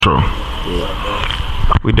Intro.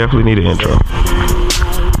 We definitely need an intro.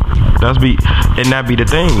 That be the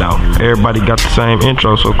thing now. Everybody got the same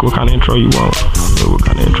intro, so what kind of intro you want? What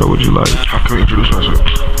kind of intro would you like? I can introduce myself.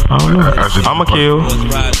 I don't know. I'm a kill.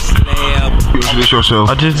 You introduce yourself.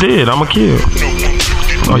 I just did. I'm a kill.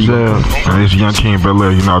 Oh, yeah. And it's Young King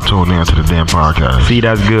Bel-Air. You're not tuned in to the damn podcast. See,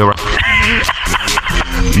 that's good, right?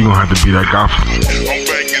 You gonna have to be that guy.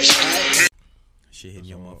 Shit hitting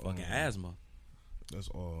your motherfucking asthma. That's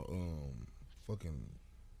all fucking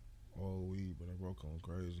all weed, but that rock on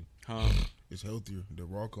crazy. Huh? It's healthier. The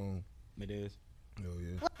rock on. It is. Hell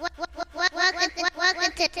yeah.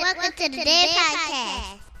 Welcome to the Dead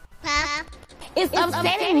Podcast. Pop It's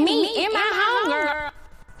upsetting me and my homegirl.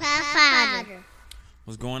 Father.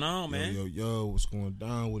 What's going on, man? Yo, what's going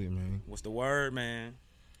down with it, man? What's the word, man?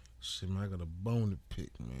 Shit, man, I got a bone to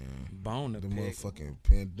pick, man. Bone to The pick. motherfucking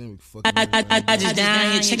pandemic fucking I just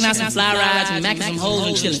down here checking out some fly rides and macking some holes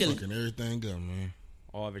and chilling. fucking everything up, man.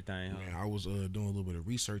 All everything, huh? Man, I was doing a little bit of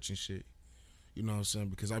research and shit. You know what I'm saying?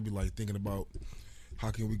 Because I be like thinking about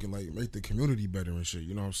how can we can like make the community better and shit.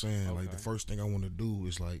 You know what I'm saying? Okay. Like the first thing I want to do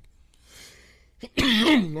is like,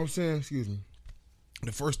 you know what I'm saying? Excuse me.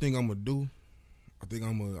 The first thing I'm gonna do,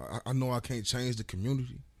 I know I can't change the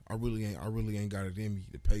community. I really ain't got it in me,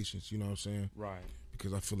 the patience. You know what I'm saying? Right.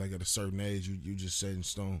 Because I feel like at a certain age, you just set in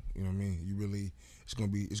stone. You know what I mean? You really, it's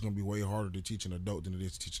gonna be way harder to teach an adult than it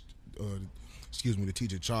is to teach, to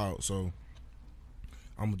teach a child. So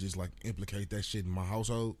I'm gonna just like implicate that shit in my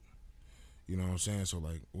household. You know what I'm saying? So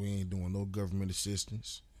like we ain't doing no government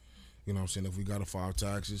assistance. You know what I'm saying? If we gotta file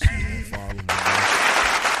taxes, we gonna file them. You know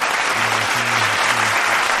what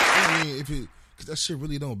I'm saying? I mean, cause that shit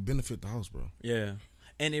really don't benefit the house, bro. Yeah.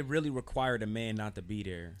 And it really required a man not to be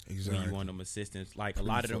there when Exactly. you want them assistance. Like a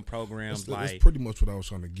lot of them programs, That's like pretty much what I was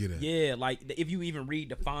trying to get at. yeah, like if you even read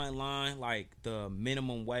the fine line, like the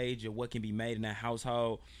minimum wage or what can be made in that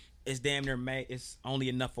household, it's damn near made. It's only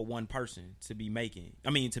enough for one person to be making.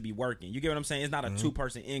 I mean, to be working. You get what I'm saying? It's not a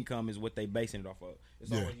 2-person income is what they basing it off of.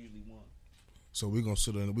 It's always usually one. So we're gonna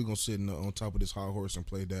sit on top of this high horse and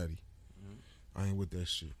play daddy. I ain't with that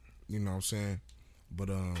shit. You know what I'm saying? But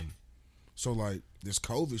so like this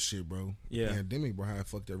COVID shit, bro. Yeah. Pandemic, bro, how it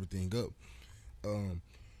fucked everything up.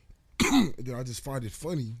 Then I just find it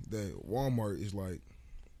funny that Walmart is like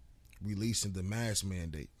releasing the mask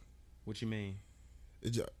mandate. What you mean?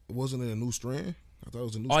 Wasn't it a new strand? I thought it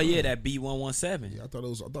was a new Oh strand. yeah, that B117. Yeah, I thought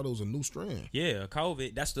it was a new strand. Yeah,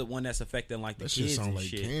 COVID. That's the one that's affecting like the That shit kids sound and like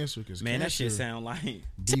shit. cancer. Cause Man, that cancer, shit sound like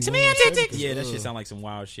B117, yeah, that shit sound like some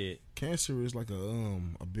wild shit. Cancer is like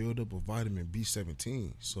a buildup of vitamin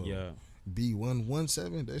B17. So Yeah,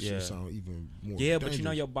 B117, that Yeah. shit sound even more. yeah, but you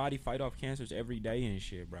know dangerous. your body fight off cancers every day and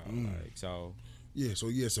shit, bro. Like so, Yeah, so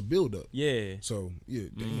yeah, it's a buildup. yeah. So yeah,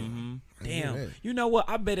 damn. I hear Damn, that. you know what?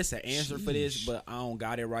 I bet it's an answer for this, Sheesh. but I don't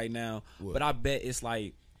got it right now. What? But I bet it's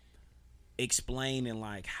like explaining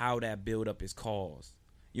like how that buildup is caused.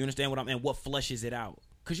 You understand what I mean? What flushes it out?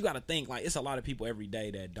 Because you got to think like it's a lot of people every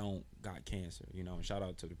day that don't got cancer. You know, and shout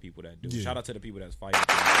out to the people that do. Yeah. Shout out to the people that's fighting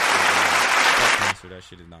cancer. That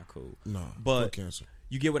shit is not cool. No, But fuck cancer.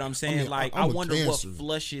 you get what I'm saying? I mean, like I'm I a wonder cancer. what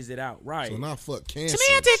flushes it out. Right. So not fuck cancer.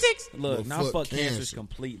 Look, but not fuck cancers cancer.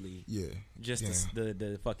 completely. Yeah, Just yeah.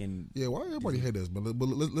 the fucking. Yeah, why everybody hate us? But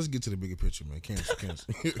let's get to the bigger picture, man. Cancer.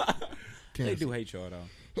 They Cancer. do hate y'all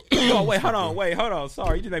though. Oh wait, hold on.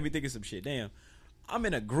 Sorry, you just made me think of some shit. Damn, I'm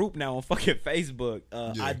in a group now on fucking Facebook.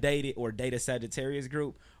 Yeah. I dated or date a Sagittarius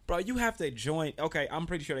group, bro. You have to join. Okay, I'm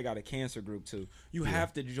pretty sure they got a cancer group too. You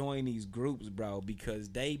have to join these groups, bro, because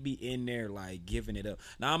they be in there like giving it up.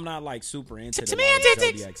 Now I'm not like super into the like,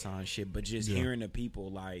 zodiac sign shit, but just hearing the people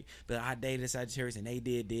like, but I dated a Sagittarius and they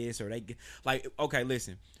did this or they like. Okay,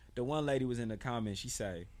 listen. The one lady was in the comments. She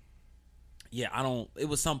say. Yeah, I don't. It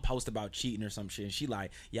was some post about cheating or some shit. And she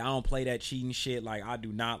like, yeah, I don't play that cheating shit. Like, I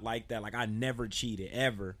do not like that. Like, I never cheated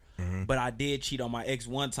ever. But I did cheat on my ex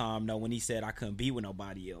one time though when he said I couldn't be with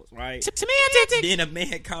nobody else. Right? Then a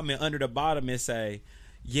man comment under the bottom and say,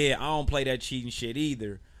 yeah, I don't play that cheating shit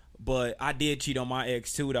either. But I did cheat on my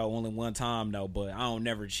ex too though, only one time though. But I don't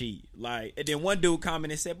never cheat. Like, and then one dude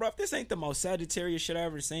commented and said, bro, if this ain't the most Sagittarius shit I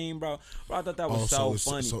ever seen, bro I thought that was so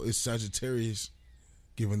funny. So it's Sagittarius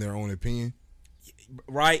giving their own opinion.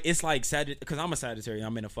 Right, it's like because I'm a Sagittarius.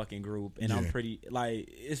 I'm in a fucking group, and I'm Yeah. pretty like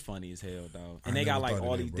it's funny as hell, dog. I And they got never like thought of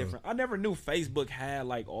all that, these bro. different. I never knew Facebook had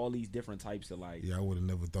like all these different types of like Yeah, I would have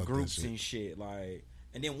never thought groups that shit. and shit. Like,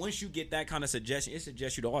 and then once you get that kind of suggestion, it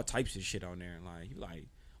suggests you to all types of shit on there. And like, you like,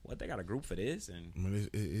 what they got a group for this and I mean,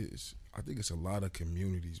 it's. I think it's a lot of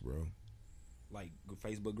communities, bro. like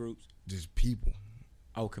Facebook groups. Just people.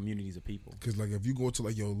 Oh, communities of people. Because like if you go to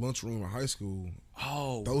like your lunchroom in high school,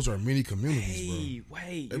 Oh, those are mini communities, hey,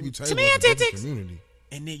 wait. bro. Every You- table is a different community.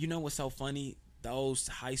 And then you know what's so funny? Those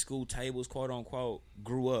high school tables, quote unquote,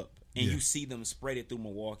 grew up, and Yeah. you see them spread it through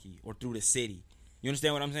Milwaukee or through the city. You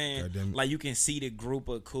understand what I'm saying? Goddamn it. Like you can see the group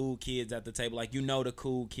of cool kids at the table. Like you know the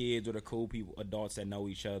cool kids or the cool people, adults that know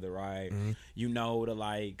each other, right? Mm-hmm. You know the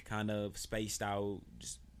like kind of spaced out,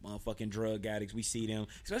 just motherfucking drug addicts. We see them,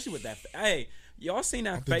 especially with that. Hey, y'all seen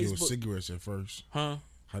I that think it was Facebook? cigarettes at first. Huh?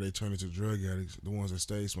 How they turned into drug addicts, the ones that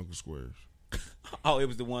stayed smoking squares. Oh, it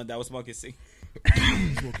was the one that was smoking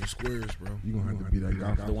Smoking squares, bro. You gonna have to be that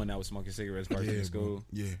guy. the one that was smoking cigarettes first in bro. school.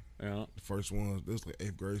 Yeah, Yeah. the first ones. This was like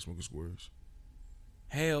 8th grade smoking squares.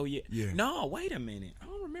 Hell yeah. Yeah. No, wait a minute. I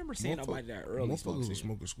don't remember seeing nobody that early Motherfuckers smoking were cigarettes.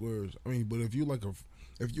 smoking squares. I mean, but if you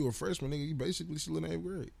if you a freshman, nigga, you basically still in 8th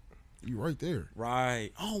grade. You right there. Right.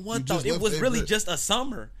 Oh, what You though? just It left was that really grade. just a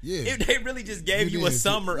summer. Yeah. They really just gave You you a didn't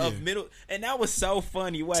summer do- of yeah. middle, and that was so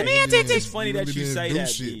funny. Wait, didn't- it's funny you that really you didn't say do that,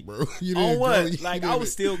 shit, B. bro. You On didn't what? go- you Like I didn't-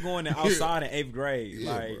 was still going outside in 8th grade.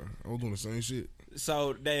 Yeah, like bro. I was doing the same shit.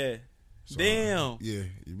 so, that. So, Damn. Yeah,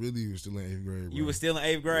 you really was still in 8th grade, bro. You were still in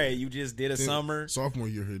 8th grade. You just did a Then summer. Sophomore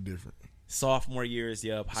year hit different. Sophomore year is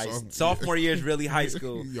Soph- sophomore year is really high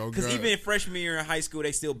school. Yo, Because God. even freshman year in high school,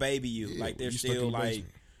 they still baby you. Yeah, Like they're you stuck still in the like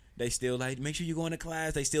basement. they still like make sure you go into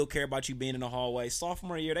class. They still care about you being in the hallway.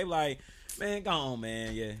 Sophomore year, they like, man, go on,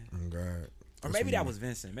 man, yeah. Oh God. Or maybe that was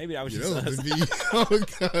Vincent. Maybe that was Yeah, just that was us. the V. Oh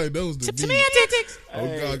God, that was the V. Oh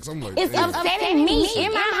God, because I'm like, It's damn, upsetting me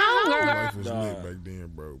and my homegirl. life was Dog. lit back then,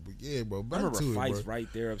 bro. But yeah, bro, I back remember to it, fights bro. right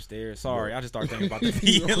there upstairs. Sorry, I just started thinking about the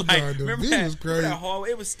V. Oh, like, God, the remember V that, was remember crazy. that hallway?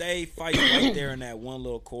 It was stay fights right there in that one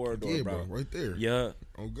little corridor, Yeah, bro. bro, right there. Yeah.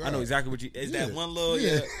 Oh God, I know exactly what you. Is that Yeah. one little?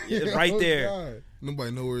 Yeah. Yeah, it's right Oh, there. God.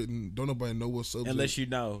 Nobody know where. Don't nobody know what's up. Unless you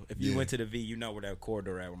know, if you Yeah. went to the V, you know where that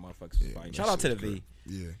corridor at where motherfuckers was fighting. that Shout out to the shit was V.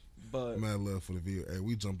 crazy. Yeah, But mad love for the V. Hey,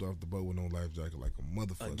 we jumped off the boat with no life jacket like a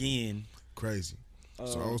motherfucker. again, Crazy.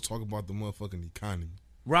 So I was talking about the motherfucking economy.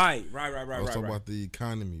 right. I was talking about the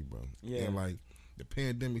economy, bro. Yeah. And like the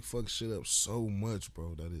pandemic fucked shit up so much,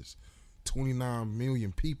 bro. That is 29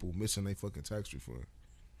 million people missing their fucking tax refund.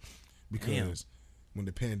 Because Damn. when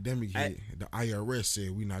the pandemic hit, the IRS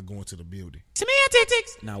said we not going to the building.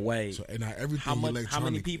 Now wait, So and now everything how much? electronic. How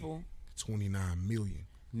many people? 29 million.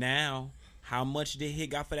 Now, how much did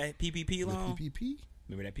Hit got for that PPP loan? The PPP?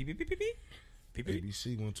 Remember that PPP?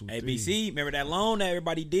 ABC 1, 2, 3. ABC, remember that loan that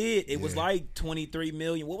everybody did? It was Yeah. like 23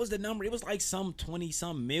 million. What was the number? It was like some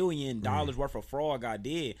 20-some million dollars worth of fraud got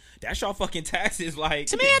did. That's y'all fucking taxes. Like,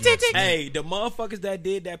 hey, the motherfuckers that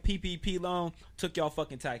did that PPP loan took y'all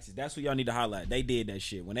fucking taxes. That's what y'all need to highlight. They did that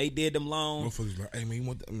shit. When they did them loans, Motherfuckers like, hey man, you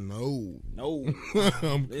want that? No. no.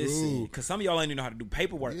 I'm Listen, cool. because some of y'all ain't even know how to do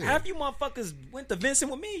paperwork. Yeah. Half you motherfuckers went to Vincent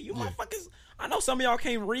with me. You motherfuckers, I know some of y'all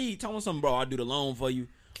can't read. Tell me something, bro. I'll do the loan for you.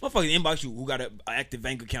 Motherfuckers inbox you who got an active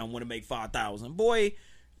bank account want to make $5,000. Boy,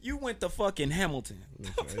 you went to fucking Hamilton. You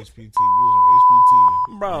was on HPT. You was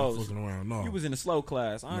on HPT. Bro, You ain't fucking around. No. You was in a slow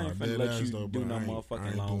class. I ain't finna dead let ass you though, do bro. no I ain't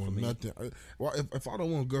motherfucking loan doing for me. Nothing. Why, if I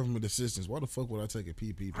don't want government assistance, why the fuck would I take a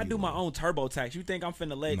PPP? I do my loan? own TurboTax. You think I'm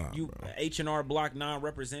finna let Nah, you bro. H&R Block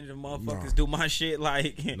non-representative motherfuckers Nah. do my shit?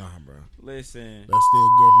 Like, Nah, bro. listen. That's still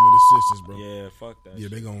government assistance, bro. Yeah, fuck that Yeah,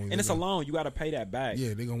 shit. they gonna. And it's a loan. You got to pay that back.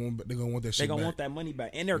 Yeah, they gonna want that They shit. gonna back. want that money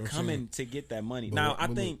back, and they're You know what I'm coming saying? to get that money. But Now, look- I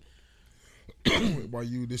but think While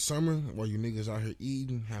you this summer, while you niggas out here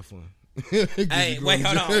eating, have fun. Hey, wait,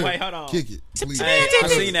 hold on. Kick it, please. Hey, I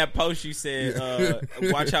seen that post you said.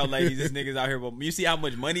 Watch out, ladies. These niggas out here. But you see how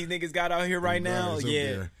much money niggas got out here right God, now? it's up Yeah,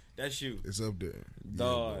 there. that's you, It's up there,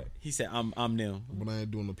 dog. Yeah, He said, "I'm them." but I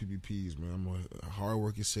ain't doing no PPPs, man. I'm a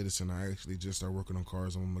hardworking citizen. I actually just started working on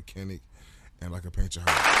cars. I'm a mechanic, and like a paint your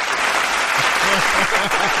house.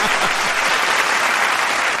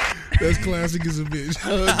 That's classic as a bitch.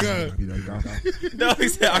 Oh God. No, he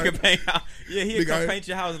said I can paint. Yeah, he'll Nigga, come I- paint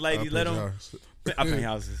your house, ladies. Let him. I paint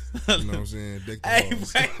houses. You know what I'm saying? Deck the Hey,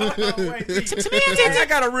 halls. wait, hold on, wait. Hey, I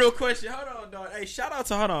got a real question. Hold on, dog. Hey, shout out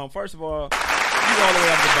to, hold on. First of all, you all the way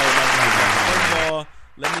up the boat. First of all,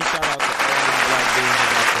 let me shout out to all the black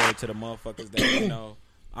businesses out there, to the motherfuckers that, you know,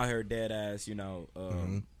 out here dead ass, you know,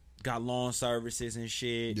 got lawn services and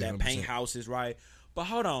shit, Yeah, that paint 100%. houses, right? But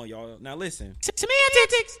hold on, y'all. Now listen.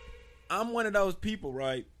 I'm one of those people,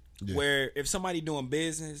 right, Yeah. where if somebody doing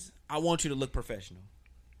business, I want you to look professional.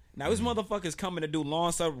 Now, this motherfucker's coming to do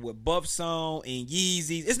lawn service with Buffs on and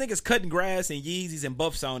Yeezys. This nigga's cutting grass and Yeezys and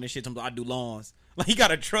Buffs on and shit. I do lawns. Like, he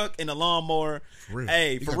got a truck and a lawnmower. For real.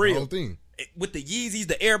 Hey, He for got the real. whole thing. With the Yeezys,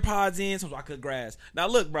 the AirPods in, so I cut grass. Now,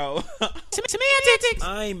 look, bro.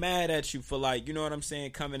 I ain't mad at you for, like, you know what I'm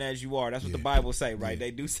saying, coming as you are. That's what the Bible say, right? Yeah.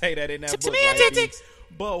 They do say that in that book. Right?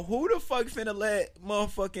 But who the fuck finna let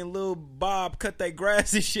motherfucking Lil Bob cut that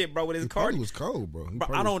grass and shit, bro, with his Cardi Cardi? was cold, bro. Bro,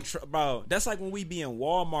 I don't, bro. That's like when we be in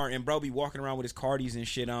Walmart and bro be walking around with his Cardis and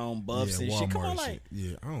shit on, buffs and shit. Come on, like,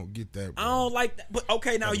 yeah, I don't get that, bro. I don't like that. But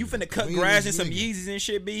okay, now you finna cut grass and some Yeezys and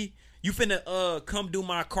shit, B. You finna come do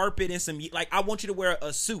my carpet and some, like, I want you to wear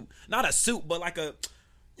a suit, not a suit, but like a.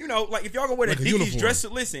 You know, like if y'all gonna wear the Dickies dress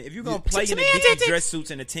suit, listen, if you gonna play in the Dickies dress suits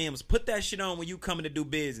and the Timbs, put that shit on when you coming to do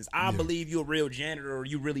business. I believe you a real janitor or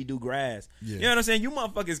you really do grass. Yeah. You know what I'm saying? You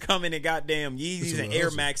motherfuckers coming in goddamn Yeezys and Air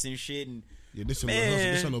Max and shit. And yeah, this is a hustle.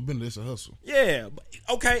 This ain't no business. This a hustle. Yeah,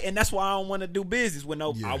 okay, and that's why I don't want to do business with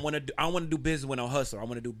no. Yeah. I want to do business with no hustle. I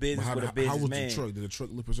want to do business with a businessman. How was the truck? Did the truck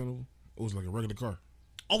look presentable? It was like a regular car.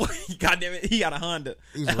 Oh, goddamn it! He got a Honda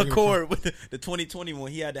Accord with the 2020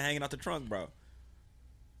 one. He had to hang out the trunk, bro.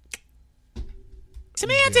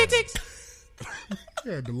 Semantics. He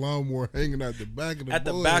had the lawnmower hanging out the back of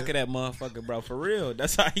the back of that motherfucker, bro. For real.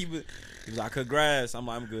 That's how he was. He was like, "Cut grass." I'm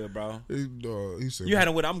like, "I'm good, bro." He said, "You had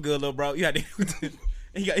him with I'm good, little bro." You had to.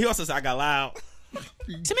 He also said, "I got loud."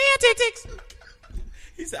 Semantics.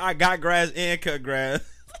 He said, "I got grass and cut grass."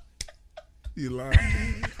 You lied.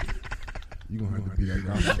 You gonna have to be that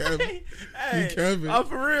guy, Kevin. Hey, Kevin. I'm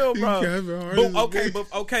for real, bro.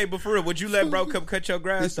 Kevin, but for real, would you let bro come cut your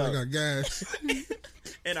grass? I got gas.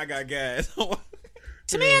 And I got gas.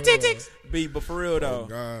 Semantics. B, but for real though. Oh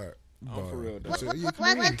God. I'm for real though.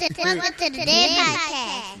 Welcome to today's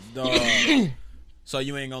podcast. So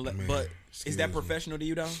you ain't gonna let? Man, but is that professional to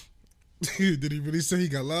you though? Did he really say he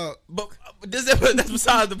got loud? But that's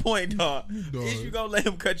besides the point, dog. Is you gonna let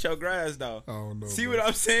him cut your grass, though? I don't know. See what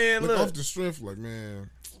I'm saying? Look, off the strength, like,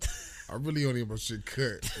 man, I really don't need my shit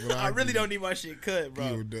cut. I really don't need my shit cut,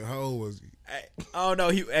 bro. How old was he? I don't know.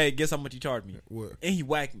 Hey, guess how much he charged me? What? And he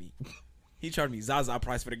whacked me. He charged me Zaza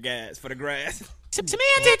price for the grass.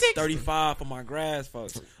 Semantics. 35 for my grass,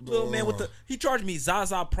 folks. Little man he charged me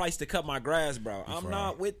Zaza price to cut my grass, bro. I'm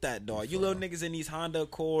not with that, dog. You little niggas in these Honda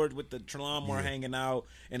Accord with the lawnmower hanging out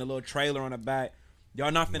and a little trailer on the back. Y'all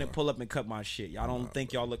not finna pull up and cut my shit. Y'all don't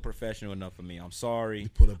think y'all look professional enough for me. I'm sorry.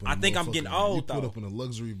 I think I'm getting old, though. You put up in a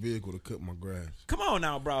luxury vehicle to cut my grass. Come on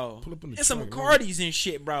now, bro. Pull up in the and some Cardis and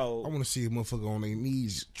shit, bro. I want to see a motherfucker on their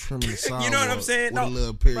knees trimming the side. You know what I'm saying? No, a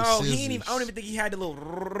little pair bro, of scissors. I don't even think he had the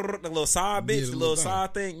little side bitch, the little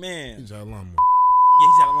side thing, man. He's had a lawnmower. Yeah,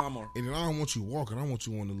 he's had a lawnmower. And then I don't want you walking. I want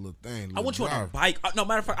you on the little thing. I want you on a bike. No,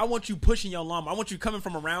 matter of fact, I want you pushing your lawnmower. I want you coming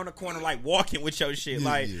from around the corner, like walking with your shit.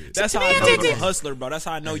 That's how I know you're a hustler, bro. That's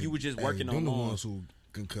how I know you were just working on the ones who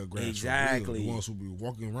can cut grass. Exactly. The ones who be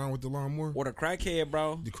walking around with the lawnmower. Or the crackhead,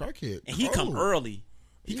 bro. The crackhead. And he come early.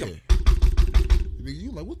 He come.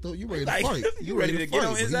 You like, what the? You ready to fight? You ready to get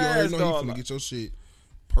on his ass, dog. You already know get your shit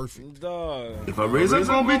perfect. Dog. If I raise up,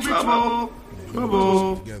 gonna be trouble.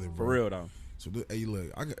 Trouble. Together, for real, though. So, hey, look,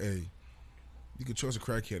 you can trust a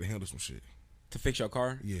crackhead to handle some shit. To fix your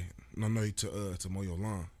car? Yeah. No, to mow your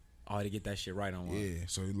lawn. Oh, to get that shit right on one. Yeah.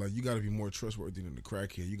 So, like, you got to be more trustworthy than the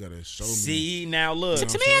crackhead. You got to show me. See, now look.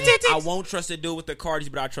 I won't trust the dude with the Cardis,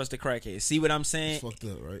 but I trust the crackhead. See what I'm saying? It's fucked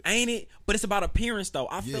up, right? Ain't it? But it's about appearance, though.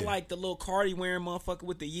 I feel like the little Cardi wearing motherfucker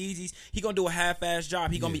with the Yeezys, he going to do a half-ass job.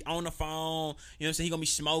 He going to be on the phone. You know what I'm saying? He going to be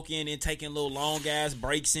smoking and taking little long-ass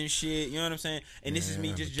breaks and shit. You know what I'm saying? And this is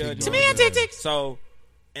me just judging. So...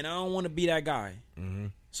 And I don't want to be that guy. Mm-hmm.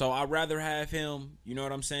 So I'd rather have him, you know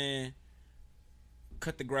what I'm saying,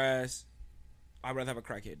 cut the grass. I'd rather have a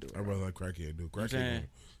crackhead do it. I'd rather have a crackhead do it. Crackhead,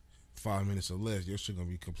 5 minutes or less, your shit going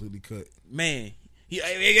to be completely cut. Man.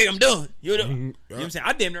 Hey, I'm done. You know what I'm saying?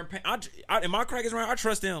 I damn near pay. In my crackers around, I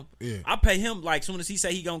trust him. Yeah. I pay him, like, soon as he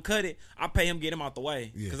say he gonna cut it, I pay him, get him out the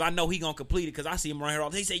way. Because I know he gonna complete it, because I see him around here all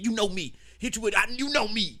the time. He say, you know me. Hit you with, you know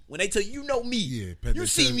me. When they tell you know me. Yeah. You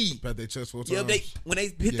see me. Pat their chest 4 times. Yeah, when they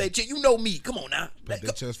hit their chest, you know me. Come on now. Pat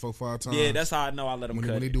their chest 5 times. Yeah, that's how I know I let him cut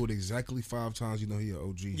it. When they do it exactly 5 times, you know he an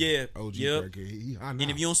OG. Yeah. OG crackhead. He high now. And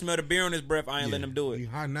if you don't smell the beer on his breath, I ain't letting him do it. He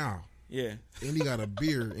high now. Yeah. And he got a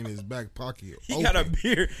beer in his back pocket. He got a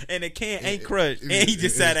beer and the can ain't crushed. And he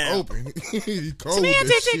just sat down. Open. He cold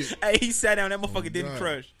as shit. Hey, he sat down. That motherfucker didn't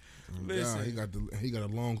crush. Listen. He got a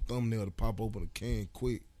long thumbnail to pop open a can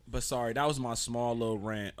quick. But sorry, that was my small little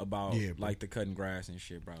rant about like the cutting grass and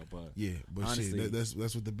shit, bro. But honestly, shit, that's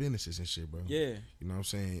what the business is and shit, bro. Yeah, you know what I'm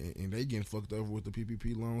saying, and they getting fucked over with the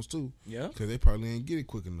PPP loans too. Yeah, because they probably ain't get it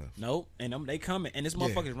quick enough. Nope, and they coming, and this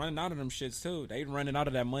motherfucker's running out of them shits too. They running out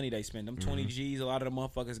of that money they spend. Them 20 G's, a lot of the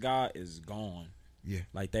motherfuckers got is gone. Yeah,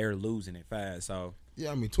 like they're losing it fast. So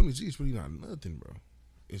yeah, I mean 20 G's really not nothing, bro.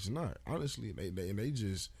 It's not. Honestly, they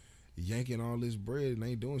just yanking all this bread and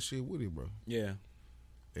ain't doing shit with it, bro. Yeah.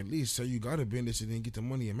 At least say you got a business and then get the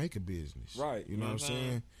money and make a business. Right. You know what I'm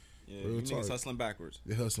saying? Yeah, Real you talk. niggas hustling backwards.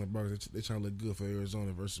 They hustling backwards. They trying to look good for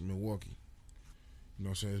Arizona versus Milwaukee. You know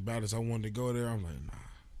what I'm saying? As bad as I wanted to go there, I'm like, nah.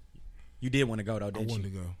 You did want to go though, I didn't you?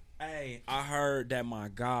 wanted to go. Hey, I heard that my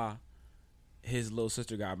guy, his little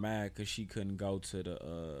sister got mad because she couldn't go to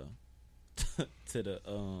the to the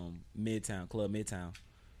Midtown Club Midtown.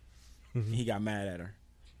 He got mad at her,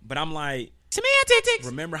 but I'm like, Semantics.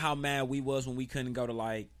 remember how mad we was when we couldn't go to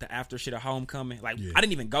like the after shit of homecoming? Like Yeah. I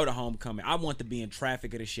didn't even go to homecoming. I want to be in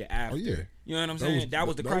traffic of the shit after. Oh, yeah. You know what I'm saying? That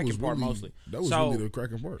was the cracking part really, mostly. That was So- really the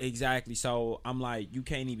cracking part. Exactly. So I'm like, you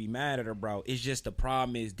can't even be mad at her, bro. It's just the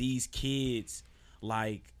problem is these kids,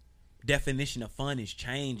 like, definition of fun is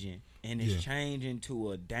changing, and it's Yeah. changing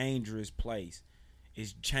to a dangerous place.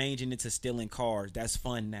 It's changing into stealing cars. That's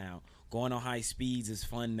fun now. Going on high speeds is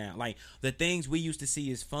fun now. Like the things we used to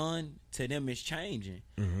see as fun to them is changing,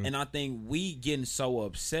 and I think we getting so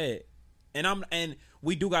upset. And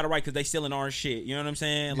we do got it right because they stealing our shit. You know what I'm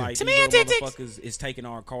saying? Like these little motherfuckers is taking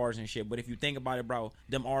our cars and shit. But if you think about it, bro,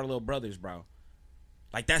 them are little brothers, bro.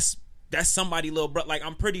 Like that's somebody little brother. Like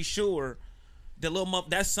I'm pretty sure the little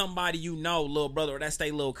that's somebody you know, little brother, or that's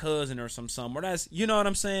they little cousin or something. Or that's, you know what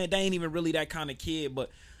I'm saying? They ain't even really that kind of kid. But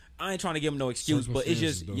I ain't trying to give them no excuse. But it's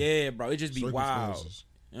just Circumstances, bro, it just be wild. Circumstances.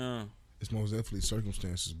 Yeah. It's most definitely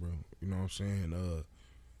circumstances, bro. You know what I'm saying?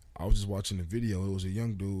 I was just watching the video. It was a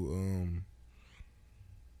young dude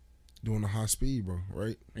doing a high speed, bro,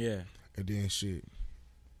 right? Yeah. And then shit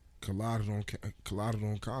collided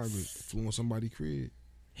on Congress, flew on somebody's crib.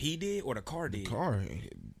 He did or the car did? The car,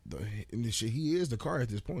 and the shit. He is the car at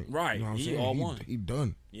this point, Right. You know what I'm He saying? all one. He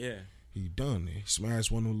done. Yeah. He done. He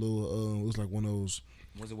smashed one of the little. It was like one of those.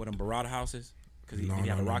 Was it one of them Barada houses? Because he No,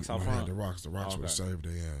 had the rocks out no, front. The rocks would have saved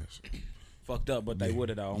their ass. Fucked up, but they would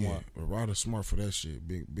have though. On what? But Ryder's smart for that shit.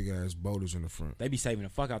 Big ass boulders in the front. They be saving the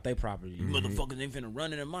fuck out their property. You motherfuckers ain't finna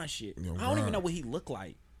run into my shit. Yo, I don't even God. know what he look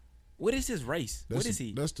like. What is his race? What is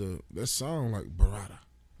he? That sound like Barada.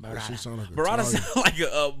 That shit sound like Barada Italian. sound like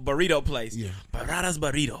a burrito place. Yeah. Barada's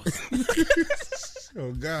burritos.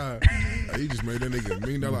 Oh God, he just made that nigga $1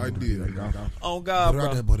 million idea. Oh God, bro.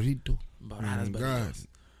 Barada burrito. Barada's Oh, God. burritos.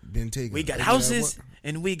 Been taken. We got Ain't houses that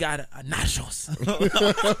and we got nachos.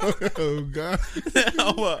 what? Oh God.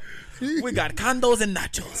 We got condos and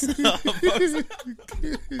nachos. Oh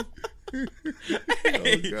God.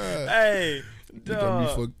 Hey, You got me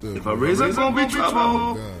dog. fucked up. If I raise it, gonna be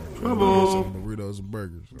trouble. God. Trouble. Some burritos and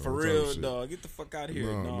burgers. For all type of real, shit. dog. Get the fuck out of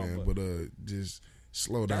here. No, No, man, but but just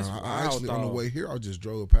slow down. That's I wild, actually on the dog. way here, I just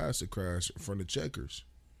drove past the crash in front of Checkers.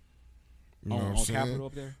 You know what I'm on saying? Capitol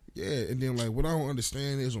up there. Yeah, and then like what I don't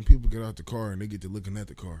understand is when people get out the car and they get to looking at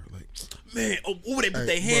the car, like Man, they put Hey,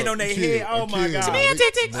 their hand bro, on their a kid, head. Oh a my kid, God. bro,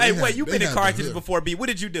 Semantics. Hey, they wait, you had- been they in had car to accidents hit. before, B. What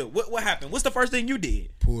did you do? What happened? What's the first thing you did?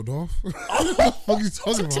 pulled off. What you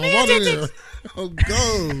talking about? I'm out of there. Oh,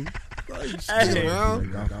 go. Hey.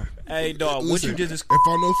 Around. Hey, dog, what you Listen, just if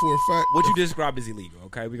I know for a fact, what you described is illegal.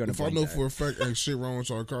 Okay, we're gonna. if I bring know that. for a fact ain't shit wrong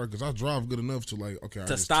with our car because I drive good enough to like okay I to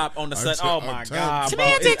just- stop on the I sun. ta- Oh I my tapped God, you. bro!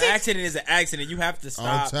 It's accident is an accident. You have to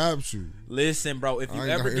I'll stop. tap you. Listen, bro. If you I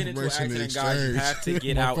ain't ever got get into an information to accident, guys, you exchange. have to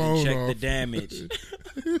get My out and phone check the off. damage.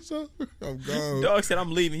 So, I'm gone. Dog said,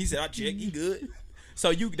 "I'm leaving." He said, "I check. He good."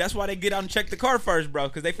 So that's why they get out and check the car first, bro,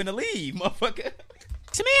 because they finna leave, motherfucker.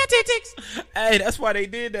 Semantics. Hey, that's why they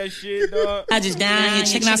did that shit, dog. I just down here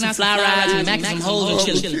checking out some fly rides and macking some holes and I'm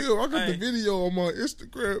chilling. kill. I got Hey. the video on my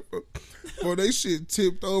Instagram. Bro, they shit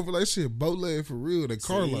tipped over. Like shit boat leg for real. The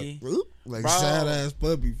car See? like, whoop, like Bro. sad ass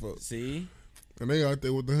puppy folks. See, And they out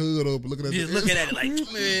there with the hood open looking at just the looking at it like,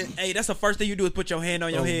 man. Hey, that's the first thing you do is put your hand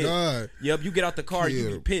on your Oh, head. God. Yep, you get out the car, you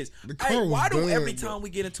Yeah. be pissed. The car Hey, was why do done, every bro. time we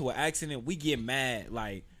get into an accident, we get mad?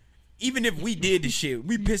 Like, even if we did the shit,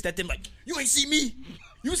 we pissed at them. Like, you ain't see me.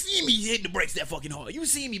 You see me hitting the brakes that fucking hard. You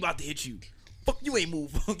see me about to hit you. Fuck, you ain't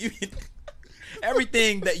move.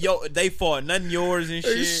 Everything that they fought, nothing yours and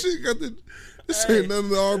Hey, shit. shit got the. This Hey. ain't none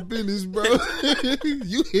of our business, bro.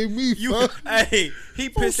 You hit me, You, fuck. hey, he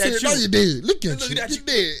Oh, pissed shit, at now you. you dead. Look at Look you. at You you.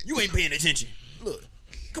 dead. You ain't paying attention. Look,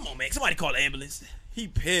 come on, man. Somebody call the ambulance. He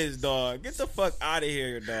pissed, dog. Get the fuck out of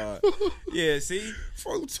here, dog. Yeah, see,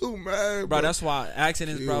 Fuck too mad, bro. That's why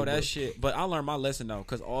accidents, bro. Yeah, That bro. shit. But I learned my lesson though,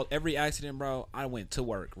 cause every accident, bro, I went to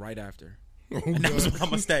work right after. Oh, And that was God. my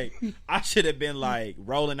mistake. I should have been like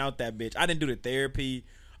rolling out that bitch. I didn't do the therapy.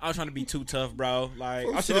 I was trying to be too tough, bro. Like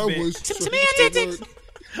I should have been. Semantics.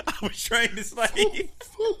 I was trained to slave.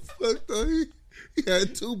 Fuck though. He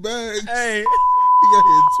had 2 bags. Hey, He got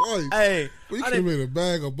hit twice. hey. But he I came didn't- in a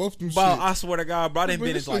bag of both them Bro, shit. I swear to God, bro, I done Man, been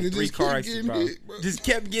in this like nigga 3 just car kept accidents, getting bro. hit, bro. Just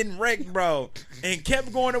kept getting wrecked, bro, and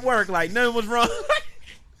kept going to work like nothing was wrong.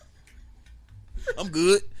 I'm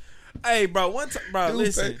good. Hey, bro, one time, bro, Dude,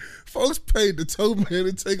 listen. folks paid the tow man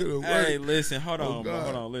to take her to work. Hey, listen, hold Oh, on, bro, God.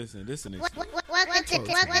 hold on, listen. Listen, Welcome to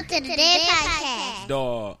the Dead Podcast.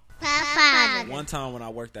 dog. Pop One time when I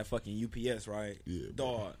worked at fucking UPS, right? Yeah, bro.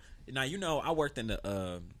 Dog. Now you know I worked in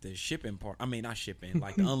the shipping part. I mean not shipping,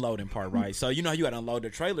 like the unloading part, right? So you know you got to unload the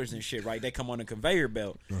trailers and shit, right? They come on a conveyor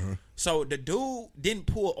belt. So the dude didn't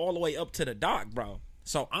pull all the way up to the dock, bro.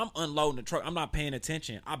 So I'm unloading the truck. I'm not paying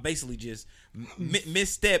attention. I basically just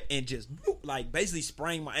misstep and just like basically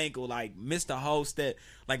sprained my ankle, like missed the whole step.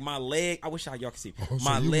 Like my leg. I wish y'all could see Oh, so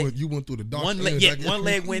my leg. you went through the dock. One and leg, yeah, back- one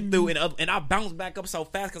leg went through, and I bounced back up so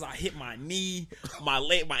fast because I hit my knee, my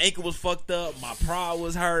leg, my ankle was fucked up, my prod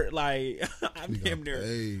was hurt, like I'm damn near.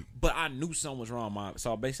 Hey. But I knew something was wrong.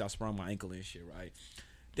 So basically, I sprung my ankle and shit. Right?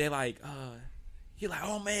 They're like, he like,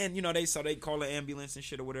 oh man, you know they call an ambulance and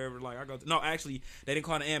shit or whatever. Like I go, no, actually they didn't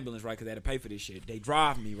call an ambulance, right? Because they had to pay for this shit. They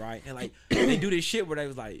drive me, right? And like they do this shit where they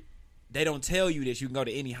was like, they don't tell you this. You can go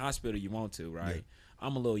to any hospital you want to, right? Yeah.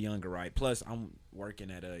 I'm a little younger, right? Plus, I'm working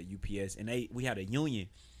at a UPS, and we had a union,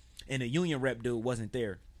 and the union rep dude wasn't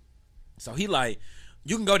there. So he like,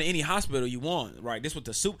 you can go to any hospital you want, right? This was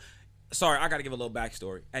the Sorry, I got to give a little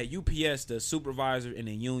backstory. At UPS, the supervisor in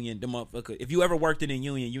the union, the motherfucker, if you ever worked in a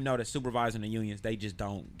union, you know the supervisor in the unions, they just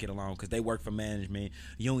don't get along because they work for management.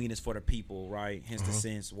 Union is for the people, right? Hence the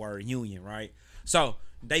sense word union, right? So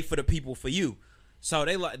they for the people, for you. So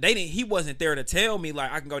they didn't. He wasn't there to tell me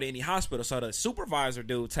like I can go to any hospital. So the supervisor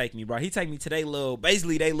dude take me, bro. He take me to they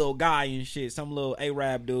little guy and shit. Some little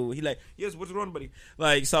Arab dude. He like, yes, what's wrong, buddy?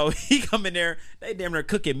 Like, so he come in there. They damn near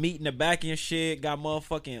cooking meat in the back and shit. Got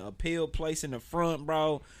motherfucking a pill place in the front,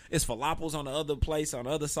 bro. It's falafels on the other place on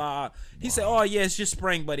the other side. He said, oh yeah, it's just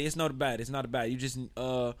spring, buddy. It's not bad. It's not bad. You just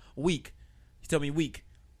weak. He told me weak,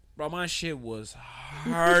 bro. My shit was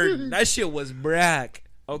hurt. That shit was brack.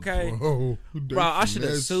 Okay, Oh, bro, I should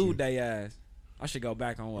have sued they ass. I should go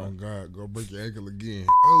back on Oh what? God, go break your ankle again.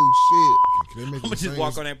 Oh shit! Can they make I'm gonna the just same-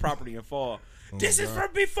 walk on that property and fall. This is God.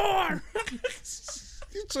 from before.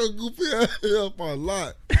 You so goofy ass up a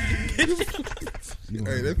lot. Hey,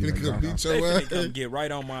 they finna come beat They your finna ass. come get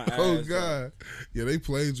right on my ass. Oh bro. God, yeah, they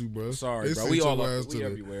played you, bro. Sorry, They bro. sent We your all ass we to the-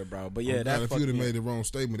 everywhere, bro. But Oh, yeah, God, that if fucked you'd have me made up. the wrong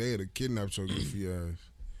statement, they would have kidnapped your goofy ass.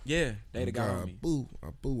 Yeah, they'd have got God, on me. I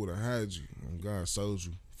would have had you. Oh God, sold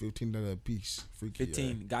you $15 a piece. Freaky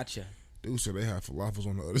 15, gotcha. Dude said they had falafels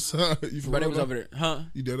on the other side. You from But they was where, over there, huh?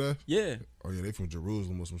 You did that? Yeah, Oh yeah, they from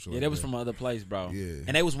Jerusalem or some shit. yeah. like They was that. from another place, bro. Yeah.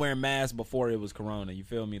 And they was wearing masks before it was Corona. You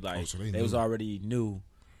feel me? Like Oh, so they was knew. already new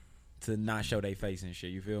to not show their face and shit.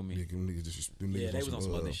 You feel me? Yeah, them niggas just, them Yeah, niggas they was on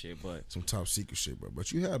some other uh, shit, but some top secret shit, bro.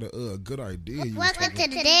 But you had a good idea. You was Welcome talking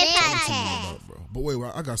to the Dead to me Podcast. about, bro. But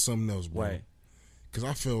wait, I got something else, bro. Wait. Cause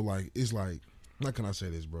I feel like it's like, how can I say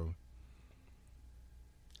this, bro?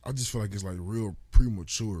 I just feel like it's like real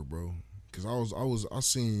premature, bro. Cause I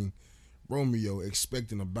seen Romeo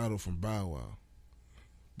expecting a battle from Bow Wow,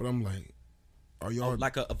 but I'm like, are y'all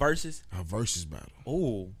like a versus? a versus battle?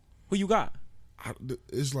 Oh, who you got?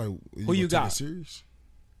 It's like Who you gonna take got? it serious?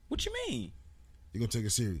 What you mean? You gonna take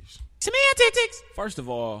it serious? Semantics. First of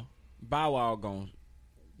all, Bow Wow gonna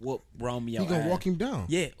whoop Romeo. He gonna ass. walk him down.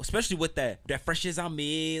 Yeah, especially with that fresh as I'm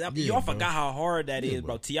is. Yeah, Y'all bro. forgot how hard that Yeah, is, bro.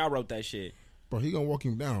 bro. T.I. wrote that shit. Bro, he gonna walk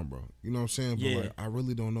him down, bro. You know what I'm saying? But Yeah. like, I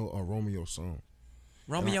really don't know a Romeo song.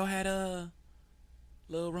 Romeo had a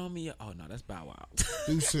little Romeo. Oh no, that's Bow Wow.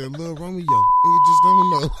 Dude said, "Lil Romeo, you just don't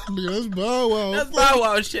know." Nigga, that's Bow Wow. That's Bow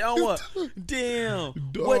Wow shit. On what? Damn.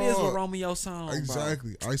 What is a Dog. Romeo song? Bro?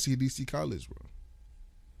 Exactly. ICDC College, bro.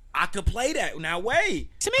 I could play that. Now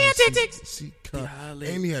wait. Semantics. ICDC College.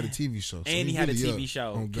 And he had a TV show. So And he had a really TV up.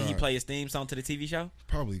 show. Oh, Can he God. play his theme song to the TV show?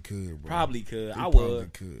 Probably could, bro. Probably could. He I probably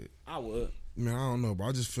would. could. I would. Man, I don't know, but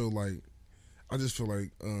I just feel like,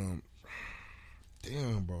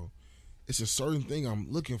 damn, bro. It's a certain thing I'm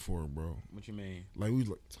looking for, bro. What you mean? Like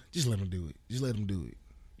just let him do it. Just let him do it.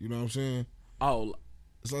 You know what I'm saying? Oh,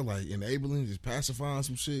 It's like enabling, just pacifying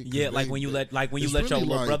some shit. 'cause yeah. Like they- when you let your it's really little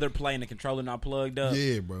like- brother play and the controller not plugged up.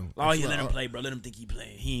 Yeah, bro. Oh, That's yeah, what let him I- play, bro. Let him think he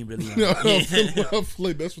playing. He ain't really. No, Yeah. I feel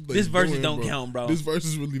like that's what they This verses doing, don't count, bro. This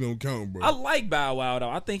verses really don't count, bro. I like Bow Wow though.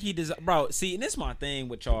 I think he does, bro. See, and this is my thing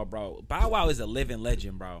with y'all, bro. Bow Wow is a living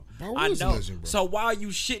legend, bro. Bow Wow I is a know. legend, bro. So why are you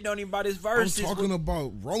shitting on him about his I'm verses? talking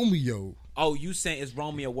about Romeo, Oh, you saying is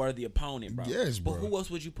Romeo a worthy opponent, bro? Yes, But bro. who else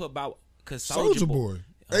would you put Bow? Because Soulja Boy.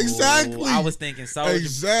 Oh, Exactly. I was thinking Soulja.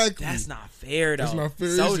 Exactly. That's not fair though. That's not fair,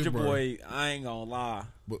 is it, Soulja bro? Boy, I ain't gonna lie,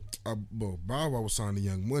 But Bow Wow was signed to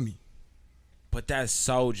Young Money. but that's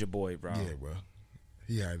Soulja Boy, bro. Yeah, bro.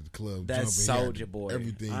 He had the club That's jumping. He Soulja had Boy.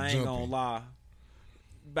 Everything I ain't jumping. gonna lie.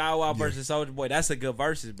 Bow Wow versus Soulja Boy. That's a good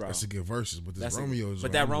versus, bro. That's a good versus, but this That's Romeo is.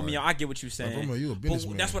 but that Romeo, I get what you're saying. Romeo, you a But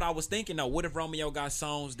businessman. that's what I was thinking though. What if Romeo got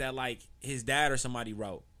songs that like his dad or somebody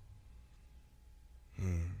wrote?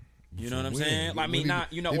 You know what I'm When? saying? Like, I mean, When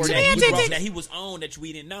not you know, he- or he- that he, he- wrote, that he was on that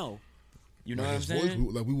we didn't know. You know what I'm his saying?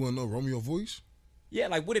 voice, like we want to know Romeo voice. Yeah,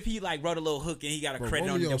 like what if he like wrote a little hook and he got a Bro, credit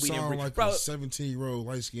on it Romeo that we didn't sound bring? like Bro, a 17-year-old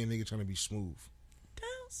light skinned nigga trying to be smooth.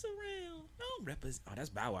 bounce around, don't represent. Oh, that's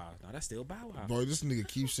Bow Wow. No, that's still Bow Wow. Bro, this nigga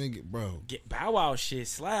keeps singing, bro. Get Bow Wow shit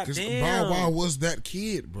slap. Because Damn. Bow Wow was that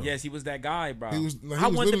kid, bro. Yes, he was that guy, bro. He was- like, he I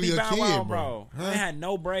was wanted to be literally a Bow Wow, kid, bro. bro. I Huh? had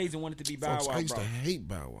no braids and wanted to be Bow Folks, Wow, I used bro. to hate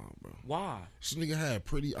Bow Wow, bro. Why? This nigga had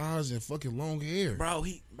pretty eyes and fucking long hair. Bro,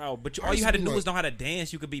 but I all you used had to to be do was like- know how to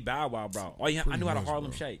dance. You could be Bow Wow, bro. I Pretty knew how to much,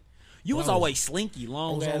 Harlem bro. shake. You was I was- always slinky, I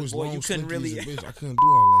long was ass always boy. long, You couldn't slinky really. as a bitch. I couldn't do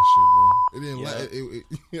all that shit, bro. It didn't Yeah.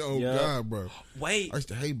 like it. Oh Yeah. God, bro. Wait, I used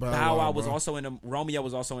to hate Bow Bow Wow. Wow was bro. also in the Romeo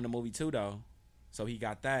was also in the movie too, though. So he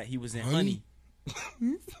got that. He was in Honey? Honey.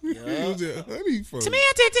 Who was that honey from?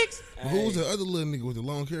 Semantics. But who was the other little nigga with the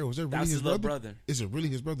long hair? Was that really That's his his little brother? brother. Is it really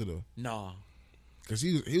his brother though? No. Because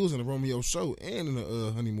he was in the Romeo show and in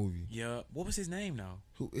the Honey movie. Yeah. What was his name though?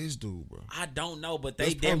 Who is dude, bro? I don't know, but they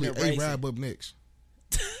That's damn probably near raised A-Rab him. up next.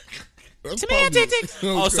 That's Semantics. probably-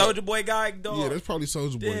 Oh, God. Soulja Boy guy, dog. Yeah, that's probably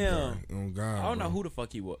Soulja Boy. Damn. Guy. Oh God, I don't know bro. who the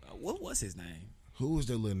fuck he was. What was his name? Who was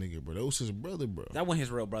that little nigga, bro? That was his brother, bro. That wasn't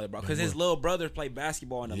his real brother, bro. Because That his was- little brothers play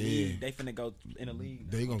basketball in the Yeah. league. They finna go in the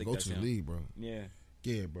league. They I gonna think go that's to the him. league, bro. Yeah.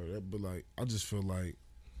 Yeah, bro. But like, I just feel like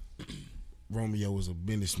Romeo was a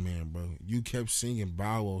businessman, bro. You kept singing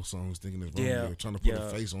Bow Wow songs, thinking it's Romeo, Yeah, trying to put yeah.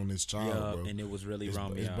 a face on this child, Yeah, bro. and it was really it's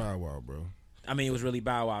Romeo. Bow Wow, bro. I mean, it was really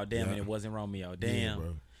Bow Wow. Damn, Yeah. and it wasn't Romeo. Yeah, Damn.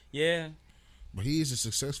 bro. Yeah. But he is a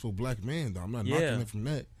successful black man, though. I'm not Yeah. knocking him from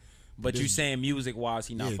that. But you this- saying music wise,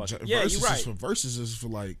 he not yeah, fucking. ju- Yeah, verses you're right. is for verses is for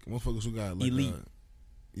like motherfuckers who got like Elite.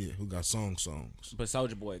 who got songs. But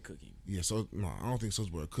Soulja Boy cooking. Yeah, so no, I don't think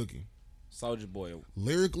Soulja Boy cooking Soulja Boy.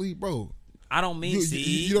 lyrically, bro. I don't mean You-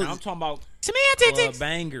 see. you don't- I'm talking about Semantics.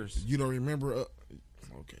 bangers. You don't remember? Okay,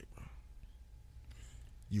 bro.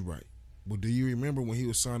 You right. But do you remember when he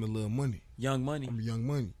was signed to Lil Money? Young Money. Young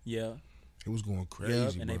Money. Yeah. It was going crazy, Yeah.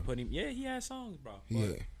 bro. And they put him. Yeah, he had songs, bro.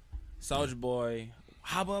 Yeah. Soulja Boy.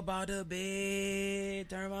 How about the bed?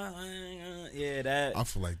 Turn my line on. Yeah, that. I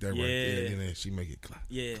feel like that right Yeah. there. And then she make it clap.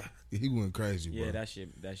 Yeah. clap. He went crazy, bro. Yeah, that shit.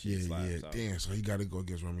 Yeah, slaps, yeah. so. Damn, so he got to go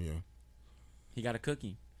against Romeo. He got a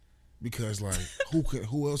cookie. Because, like,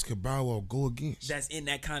 who else could Bow Wow go against? That's in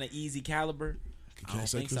that kind of easy caliber. I don't Can't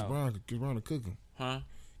say think Chris so. Brown. Chris Brown to cook him. Huh?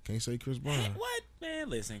 Can't say Chris Brown. What, man?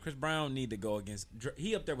 Listen, Chris Brown need to go against.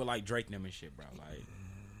 He up there with like Drake and them and shit, bro. Like,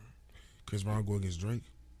 Chris Brown go against Drake.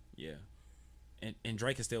 yeah. And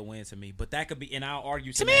Drake can still win to me, but that could be. And I'll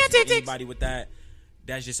argue to Semantics. anybody with that.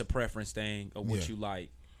 That's just a preference thing of what Yeah. you like,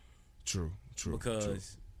 True.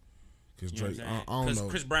 because. Because You know Drake, what I'm saying? I don't 'Cause know.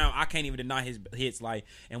 Chris Brown, I can't even deny his hits. Like,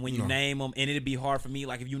 and when you No. name them, and it'd be hard for me.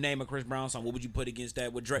 Like, if you name a Chris Brown song, what would you put against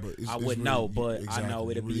that with Drake? But it's I really- wouldn't know, you- but exactly. I know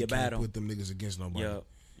You it'd really be a can't battle. Put them niggas against nobody. Yup.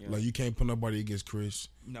 Yup. Like you can't put nobody against Chris.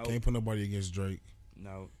 No. Can't put nobody against Drake.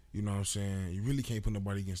 No. You know what I'm saying? You really can't put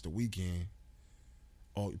nobody against the Weeknd.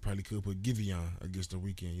 Or you probably could put Giveon against the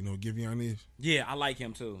Weeknd. You know what Giveon is? Yeah, I like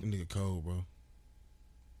him too. That nigga cold, bro.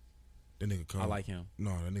 That nigga cold. I like him.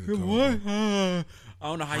 No, that nigga cold. What? I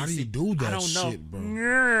don't know how, How you do you see- do that I don't know. shit,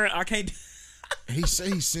 bro? I can't. He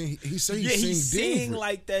say he sing. He say he Yeah, he sing sing different.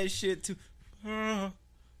 like that shit too. Dog,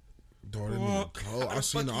 that nigga cold. How I the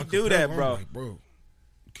seen fuck the you do that, acapella. bro? I'm like, bro.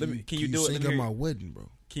 Can you do it? Let Sing me at hear my you. wedding, bro.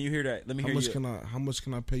 Can you hear that? Let me How hear much you.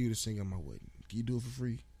 can I pay you to sing at my wedding? Can you do it for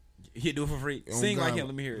free? You do it for free. Oh, Sing like God. him.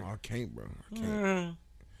 Let me hear it. No, I can't, bro. I can't.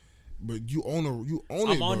 But you own it.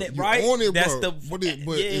 I'm bro. on it, You right? own it, That's bro. the. But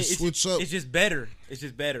yeah, it switch up. It's just better. It's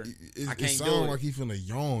just better. I It can't sound do it. like he finna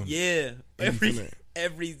yawn. Yeah, And he finna-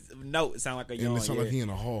 every note sound like a And yawn. it sound Yeah. like he in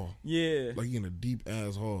a hall. Yeah, Like he in a deep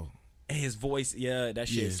ass hall. and his voice. Yeah, that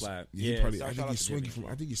shit Yes. slap. Yeah, he Yeah, probably, so I shout think out he's to swinging Jimmy. from.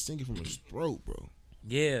 I think he's singing from his throat, bro.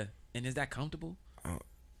 Yeah, and is that comfortable?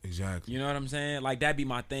 Exactly. You know what I'm saying? Like that'd be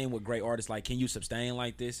my thing with great artists. Like, can you sustain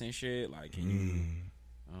like this and shit? Like, can you?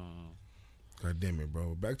 God damn it,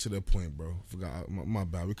 bro. Back to that point, bro. Forgot my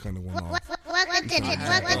bad. We kind of went off. Welcome to today's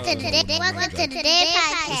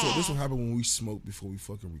podcast. This will happen when we smoke before we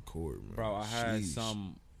fucking record, man. Bro, I had Sheesh.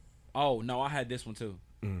 some. Oh no, I had this one too.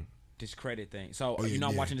 This credit thing. So Oh, yeah, you know,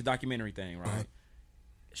 I'm yeah. watching the documentary thing, right? Uh-huh.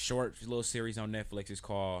 Short little series on Netflix. It's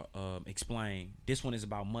called Explain. This one is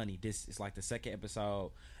about money. This is like the second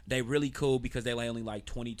episode. They really cool because they only like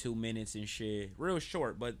 22 minutes and shit. Real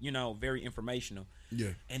short, but you know, very informational.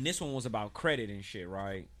 Yeah. And this one was about credit and shit,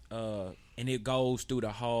 right? And it goes through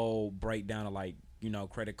the whole breakdown of like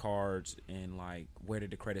credit cards and like where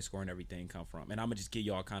did the credit score and everything come from. And I'm gonna just give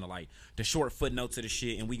y'all kind of like the short footnotes of the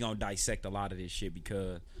shit, and we gonna dissect a lot of this shit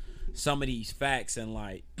because some of these facts and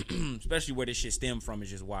like especially where this shit stemmed from is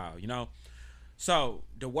just wild, So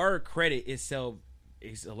the word credit itself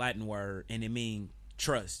is a Latin word and it means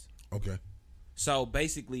trust. Okay. So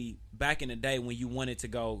basically, back in the day when you wanted to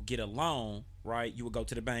go get a loan, right, you would go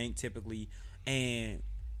to the bank typically, and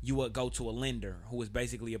you would go to a lender who was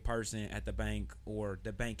basically a person at the bank, or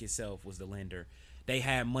the bank itself was the lender. They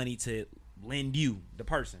had money to lend you, the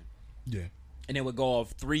person. Yeah. And it would go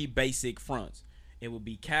off three basic fronts. It would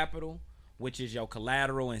be capital, which is your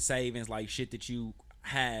collateral and savings, like shit that you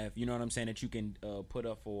have, you know what I'm saying, that you can put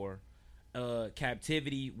up for.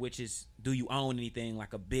 Captivity, which is do you own anything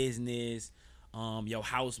like a business, your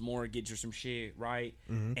house mortgage or some shit, right?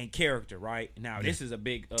 Mm-hmm. And character, right? Now this is a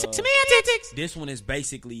big Semantics. This one is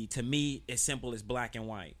basically, to me, as simple as black and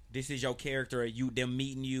white. This is your character, them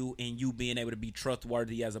meeting you and you being able to be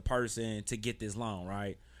trustworthy as a person to get this loan,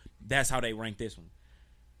 right? That's how they rank this one.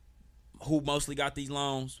 Who mostly got these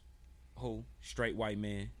loans? Who? Straight white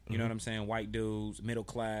men. You know what I'm saying? White dudes, middle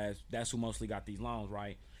class. That's who mostly got these loans,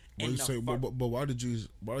 right? But why did you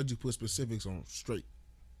put specifics on straight?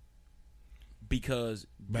 Because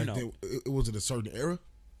back then, it was in a certain era.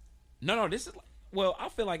 No, this is I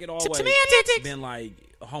feel like it always been like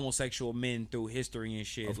homosexual men through history and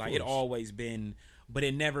shit. Like it always been, but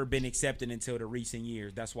it never been accepted until the recent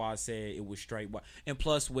years. That's why I said it was straight white. And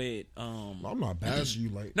plus with I'm not bashing you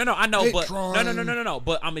like no, I know, but crime. no.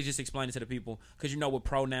 But I'm gonna just explain it to the people because with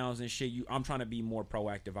pronouns and shit, I'm trying to be more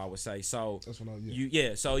proactive. I would say so. That's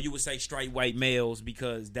what So you would say straight white males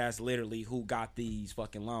because that's literally who got these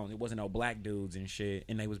fucking loans. It wasn't no black dudes and shit,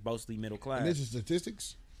 and they was mostly middle class. And this is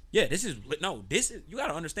statistics. Yeah, this is you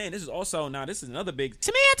gotta understand. This is also this is another big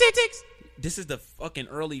Semantics. This is the fucking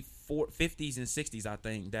early 50s and 60s, I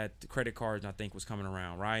think, that the credit cards was coming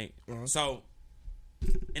around, right? Uh-huh. So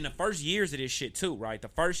in the first years of this shit too, right? The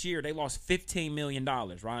first year they lost $15 million,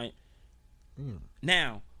 right?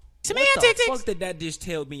 Now, what the fuck did that just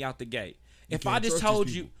tell me out the gate? If I just told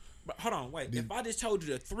you, hold on, wait. If I just told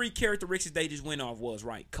you the three characteristics they just went off was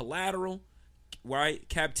right, collateral, right,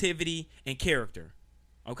 captivity, and character.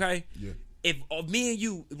 Okay? Yeah. If me and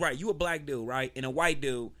you, right, you a black dude, right, and a white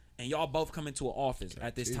dude, and y'all both come into an office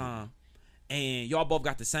at this time, and y'all both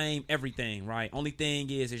got the same everything, right? Only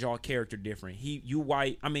thing is y'all character different. He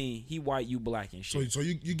white, you black and shit. So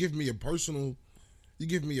you give me a personal,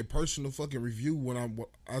 fucking review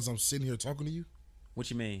as I'm sitting here talking to you.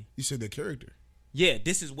 What you mean? You said the character. Yeah,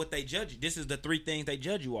 this is what they judge you. This is the three things they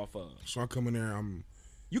judge you off of. So I come in there,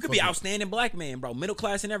 you could be outstanding black man, bro, middle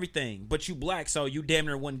class and everything, but you black, so you damn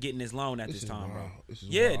near wasn't getting this loan at this time, bro.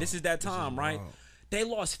 This is that time, right? Wild. They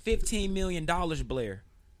lost $15 million, Blair.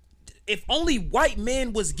 If only white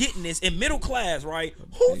men was getting this in middle class, right?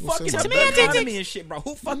 Who fucking the economy and shit, bro?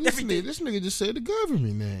 Who fucked everything? This nigga just said the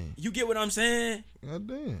government name. You get what I'm saying? God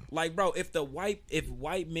damn. Like, bro, if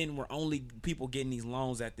white men were only people getting these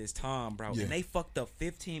loans at this time, bro, and they fucked up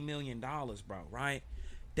 $15 million, bro, right?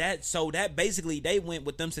 That basically they went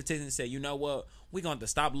with them statistics and said, you know what, we're going to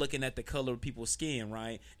stop looking at the color of people's skin,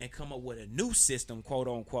 right, and come up with a new system, quote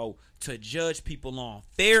unquote, to judge people on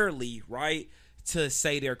fairly, right, to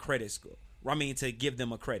say their credit score. To give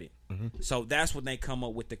them a credit. Mm-hmm. So that's when they come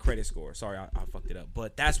up with the credit score. Sorry, I fucked it up,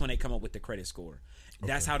 but that's when they come up with the credit score. Okay.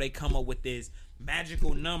 That's how they come up with this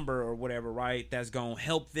magical number or whatever, right? That's going to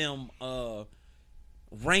help them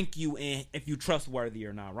rank you in if you trustworthy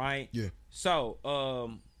or not, right? Yeah.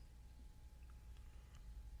 So,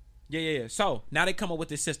 yeah. So now they come up with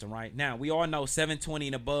this system, right? Now we all know 720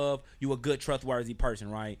 and above, you a good trustworthy person,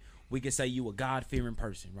 right? We can say you a God-fearing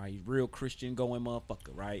person, right? You real Christian going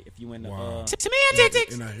motherfucker, right? If you in the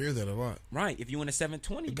Semantics. And I hear that a lot. Right. If you in the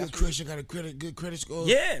 720, a good Christian got a good credit score.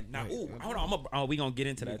 Yeah. Now, hold on. We gonna get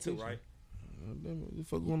into that too, right? What the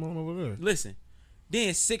fuck going on over there? Listen.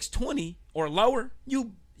 Then 620 or lower,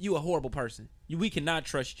 you a horrible person. We cannot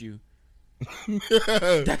trust you.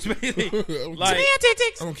 That's basically like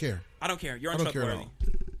Semantics. I don't care. You're untrustworthy.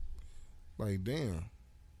 Like damn.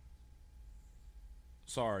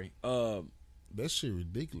 Sorry. That shit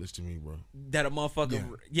ridiculous to me, bro. That a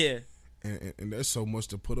motherfucker. Yeah. And that's so much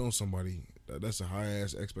to put on somebody. That's a high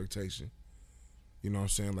ass expectation. You know what I'm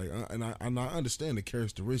saying? Like, and I understand the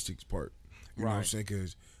characteristics part. You know what I'm saying?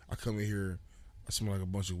 Because I come in here, I smell like a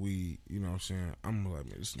bunch of weed. You know what I'm saying? I'm like,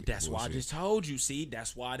 man, this. That's why I just told you. See,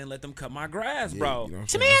 that's why I didn't let them cut my grass, bro. You know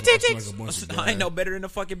Semantics. I ain't no better than the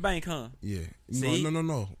fucking bank, huh? Yeah. See?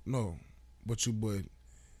 No. But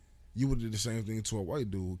you would have did the same thing to a white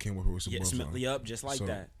dude who came up here with some smell up just like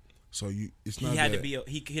that. So it's He not. had that, to be.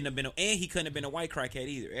 He couldn't have been. He couldn't have been a white crackhead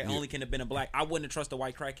either. It only couldn't have been a black. I wouldn't trust a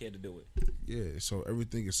white crackhead to do it. Yeah. So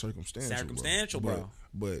everything is circumstantial. Circumstantial, bro.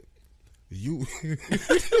 But you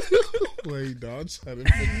wait, dog. I'm trying to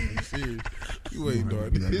make you serious. You wait,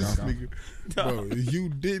 dog. This nigga, bro. You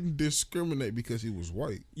didn't discriminate because he was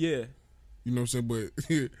white. Yeah. You know what I'm saying?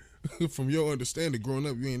 But from your understanding, growing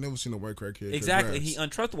up, you ain't never seen a white crackhead. Exactly. cut He grass.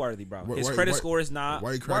 untrustworthy, bro. His credit score is not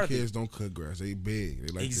White worthy. crackheads don't cut grass. They beg.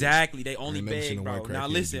 They like Exactly. this. They only I ain't never seen beg, a bro. white Now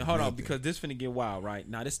crackhead listen, do hold on, nothing. because this finna get wild, right?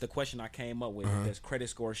 Now this is the question I came up with this credit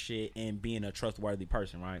score shit and being a trustworthy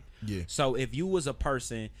person, right? Yeah. So if you was a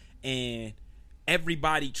person and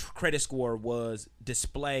everybody credit score was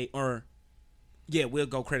displayed, or yeah, we'll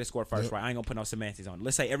go credit score first, Yep. right? I ain't gonna put no semantics on it.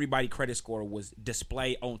 Let's say everybody credit score was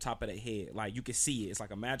displayed on top of their head, like you can see it. It's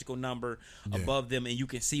like a magical number above them, and you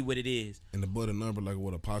can see what it is. And above the number, like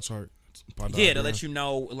what, a pie chart? Pie Yeah, to diagram? let you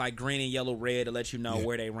know, like green and yellow, red, to let you know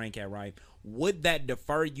where they rank at, right? Would that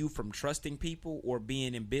defer you from trusting people or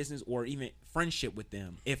being in business or even friendship with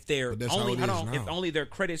them if they're But that's only how it hold is on, if now. only their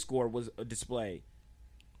credit score was displayed?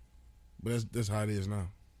 But that's how it is now.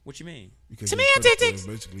 What you mean? Because your credit score Semantics. is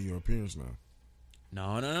basically your appearance now. No,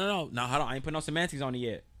 hold on. I ain't put no semantics on it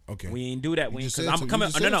yet. Okay. We ain't do that. You We just because said I'm some- coming.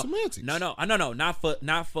 you just No, said no, semantics. no.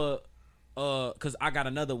 Not for. Because I got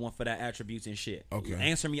another one for that attributes and shit. Okay.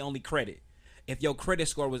 Answer me only credit. If your credit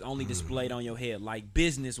score was only displayed on your head, like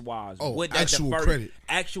business wise, Oh, would that actual defer credit.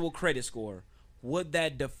 actual credit score? Would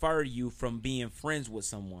that defer you from being friends with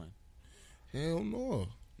someone? Hell no.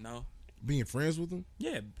 No. Being friends with them?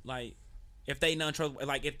 Yeah, like if they non-trustworthy,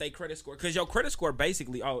 like if they credit score, because your credit score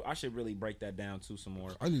basically. Oh, I should really break that down too some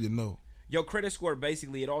more. I need to know. Your credit score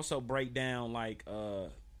basically, it also break down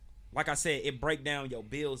like I said, it break down your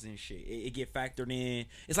bills and shit. It get factored in.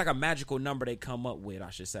 It's like a magical number they come up with,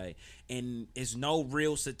 I should say. And it's no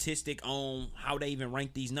real statistic on how they even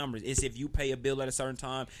rank these numbers. It's if you pay a bill at a certain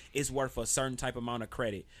time, it's worth a certain type amount of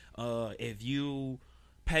credit. If you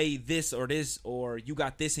pay this, or you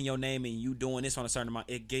got this in your name and you doing this on a certain amount,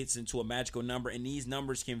 it gets into a magical number, and these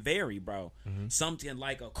numbers can vary, bro. Something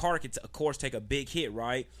like a car could, of course, take a big hit,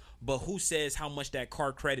 right? But who says how much that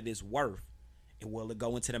car credit is worth? Will it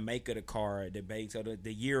go into the make of the car, the base of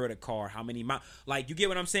the year of the car, how many miles? Like, you get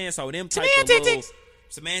what I'm saying? So them type of little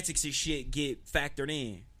semantics and shit get factored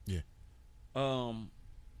in. Yeah.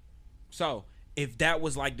 So if that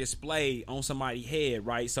was like displayed on somebody's head,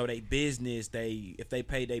 right? So they business, if they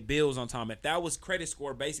paid their bills on time, if that was credit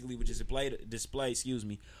score basically, which is display,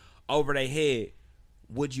 over their head,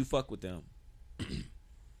 would you fuck with them?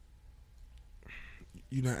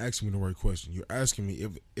 You're not asking me the right question. You're asking me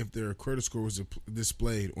if their credit score was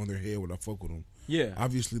displayed on their head, would I fuck with them? Yeah.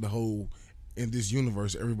 Obviously, in this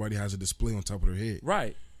universe, everybody has a display on top of their head.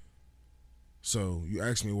 Right. So you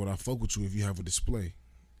ask me, would I fuck with you if you have a display?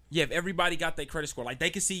 Yeah, if everybody got their credit score, like they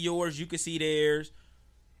can see yours, you can see theirs.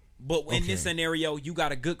 But in this scenario, you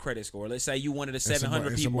got a good credit score. Let's say you one of the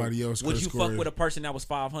 700 people. somebody else Would credit you score fuck with a person that was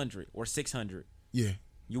 500 or 600? Yeah.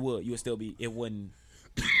 You would. You would still be. It wouldn't.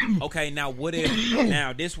 Okay, now what if?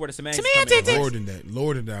 Now this where the semantics come in.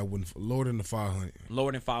 Lower than that, I wouldn't. Lower than the 500.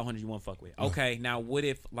 Lower than 500, you won't fuck with. Okay, now what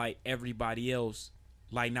if like everybody else?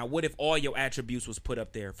 Like now, what if all your attributes was put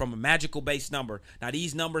up there from a magical base number? Now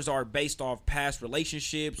these numbers are based off past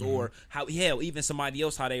relationships or how even somebody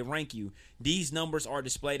else how they rank you. These numbers are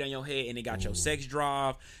displayed on your head, and it got your sex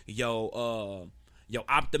drive, your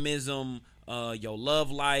optimism, your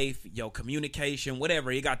love life, your communication,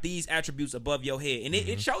 whatever. It got these attributes above your head, and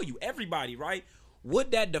it show you everybody, right?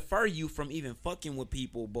 Would that defer you from even fucking with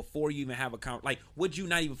people before you even have a like? Would you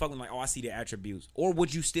not even fucking like? Oh, I see the attributes, or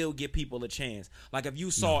would you still give people a chance? Like if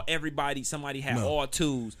you saw somebody had all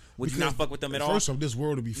twos, would you not fuck with them at all? First off, this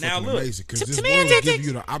world would be Now fucking look. amazing because this world will give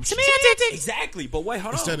you the option. Exactly, but wait,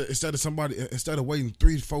 hold on. Instead of waiting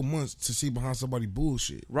 3-4 months to see behind somebody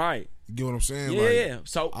bullshit. Right. You get what I'm saying? Yeah. Like,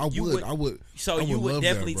 So you would love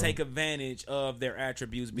definitely that, bro. take advantage of their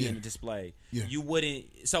attributes being displayed. Yeah. You wouldn't.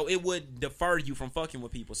 So it would defer you from fucking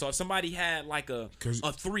with people. So if somebody had like a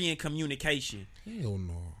 3 in communication, hell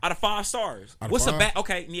no. out of 5 stars, Out of what's a 5? bad?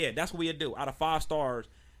 Okay, yeah, that's what we do. Out of 5 stars,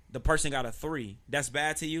 the person got a 3. That's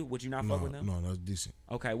bad to you. Would you not fuck with them? No, that's decent.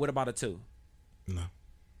 Okay, what about a 2? No.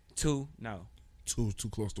 2, no. 2 is too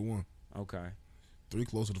close to 1. Okay, 3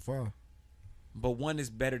 closer to 5. but 1 is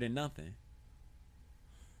better than nothing.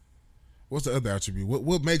 What's the other attribute?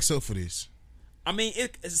 What makes up for this? I mean,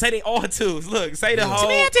 say they all 2s. Look, say the whole.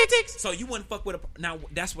 So you wouldn't fuck with a. Now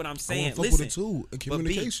that's what I'm saying. I wouldn't fuck Listen, with a 2 in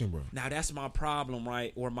communication, bro. Now that's my problem,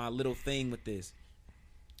 right? Or my little thing with this.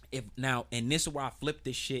 if now, and this is where I flipped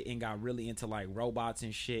this shit and got really into like robots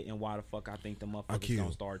and shit, and why the fuck I think the motherfuckers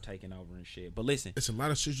gonna start taking over and shit. But listen, it's a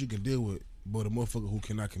lot of shit you can deal with, but a motherfucker who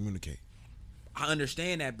cannot communicate. I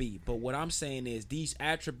understand that, B, but what I'm saying is these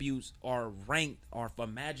attributes are ranked or for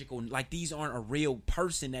magical. Like, these aren't a real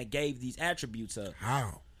person that gave these attributes up.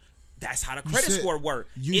 How? That's how the credit score works.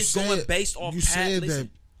 It's going based off. You said that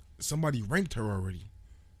somebody ranked her already.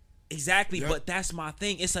 Exactly, but that's my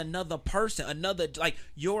thing. It's another person, like,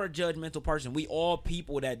 you're a judgmental person. We all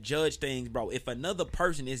people that judge things, bro. If another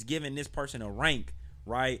person is giving this person a rank,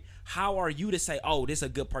 right? How are you to say, oh, this is a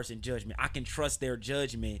good person judgment? I can trust their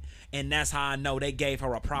judgment, and that's how I know they gave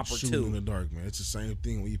her a proper shooting 2. in the dark, man. It's the same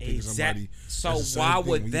thing when you pick somebody. So why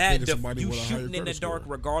would that you shooting in the dark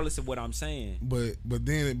regardless of what I'm saying? But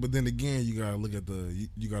then again, you gotta look at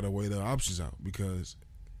you gotta weigh the options out, because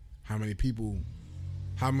how many people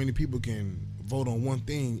can vote on one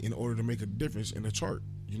thing in order to make a difference in the chart?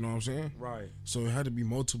 You know what I'm saying? Right. So it had to be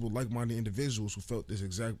multiple like-minded individuals who felt this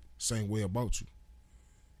exact same way about you.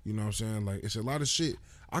 You know what I'm saying? Like, it's a lot of shit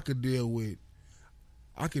I can deal with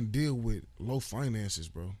low finances,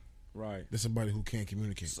 bro. Right. There's somebody who can't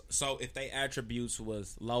communicate. So if they attributes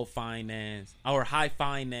was low finance or high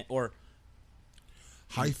finance or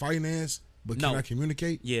high finance but cannot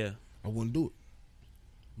communicate, yeah, I wouldn't do it.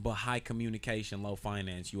 But high communication, low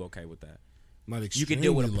finance, you okay with that? Not extremely. You can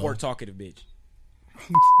deal with a poor talkative bitch.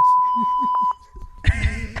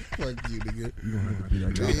 Fuck you, nigga. You don't have to be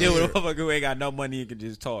that guy. You deal with a motherfucker who ain't got no money and can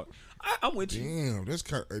just talk. I'm with you. Damn, that's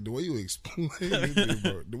kind of, the way you explain it,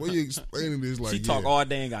 bro. The way you explaining this, like, she talk all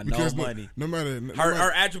day and got no money. No matter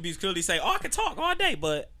her attributes clearly say, "Oh, I can talk all day,"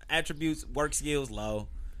 but attributes, work skills low.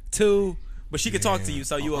 2, but she can talk to you,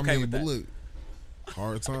 so you okay with that? Look,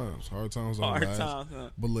 hard times on hard lives. times. Huh?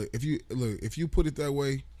 But look, if you put it that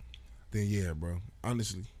way, then yeah, bro.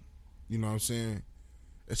 Honestly, you know what I'm saying?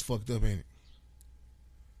 It's fucked up, ain't it?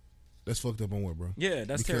 That's fucked up on what, bro? Yeah,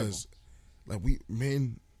 that's because, terrible. Like,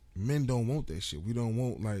 men don't want that shit. We don't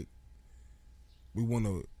want, like, we want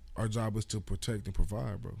to. Our job is to protect and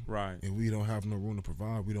provide, bro. Right. And we don't have no room to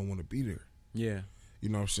provide. We don't want to be there. Yeah. You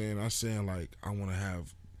know what I'm saying? I'm saying, like, I want to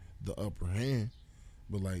have the upper hand,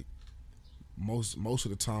 but, like, most of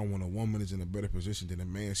the time when a woman is in a better position than a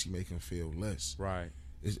man, she make him feel less. Right.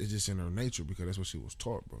 It's just in her nature, because that's what she was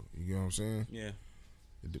taught, bro. You know what I'm saying? Yeah.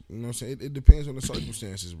 You know what I'm saying? It depends on the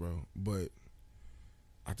circumstances, bro. But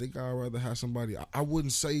I think I'd rather have somebody. I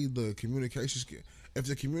wouldn't say the communication skill. If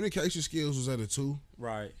the communication skills was at a 2,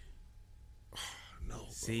 right? No, bro.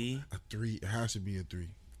 See, a 3. It has to be a 3.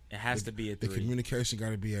 It has to be a 3. The communication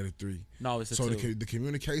got to be at a 3. No, it's a 2. So the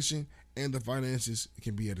communication and the finances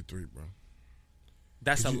can be at a 3, bro.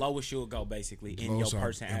 That's the lowest you'll go, basically, in your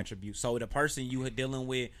person attribute. So the person you are dealing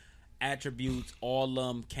with, attributes, all of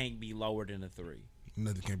them can't be lower than a 3.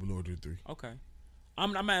 Nothing can't be lower than a 3. Okay,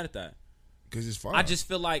 I'm mad at that. Because it's fine. I just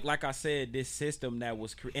feel like I said, this system that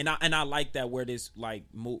was and I like that where this like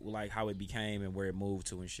how it became and where it moved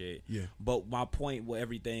to and shit. Yeah. But my point with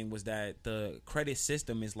everything was that the credit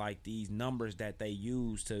system is like these numbers that they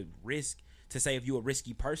use to say if you're a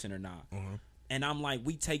risky person or not. Uh-huh. And I'm like,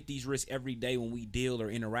 we take these risks every day when we deal or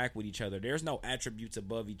interact with each other. There's no attributes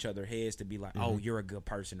above each other's heads to be like, oh, you're a good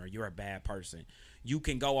person or you're a bad person. You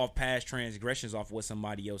can go off past transgressions off what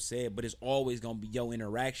somebody else said, but it's always going to be your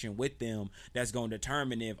interaction with them that's going to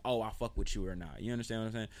determine if, oh, I fuck with you or not. You understand what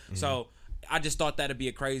I'm saying? Mm-hmm. So I just thought that'd be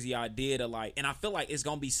a crazy idea to like, and I feel like it's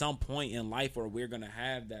going to be some point in life where we're going to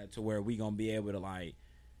have that to where we're going to be able to like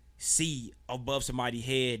see above somebody's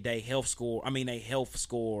head they health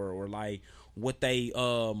score or like what they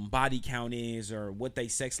body count is or what they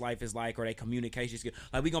sex life is like or they communication skills.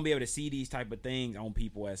 Like, we're going to be able to see these type of things on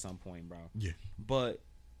people at some point, bro. Yeah. But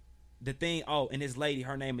the thing, and this lady,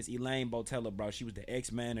 her name is Elaine Botella, bro. She was the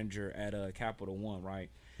ex-manager at Capital One, right?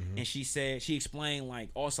 Mm-hmm. And she explained, like,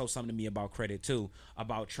 also something to me about credit, too,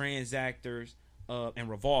 about transactors and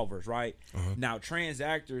revolvers, right? Uh-huh. Now,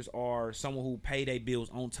 transactors are someone who pay their bills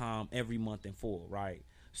on time every month in full, right?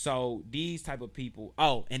 So these type of people,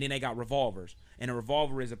 and then they got revolvers. And a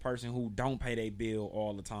revolver is a person who don't pay their bill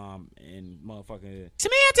all the time and motherfucking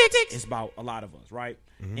semantics. It's about a lot of us, right?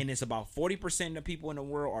 Mm-hmm. And it's about 40% of the people in the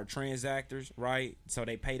world are transactors, right? So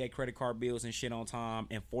they pay their credit card bills and shit on time,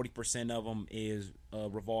 and 40% of them is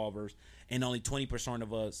revolvers, and only 20%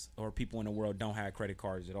 of us or people in the world don't have credit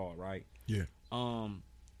cards at all, right? Yeah.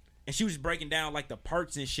 And she was breaking down like the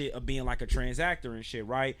perks and shit of being like a transactor and shit,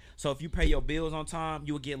 right? So if you pay your bills on time,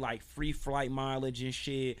 you will get like free flight mileage and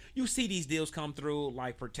shit. You see these deals come through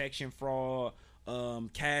like protection fraud,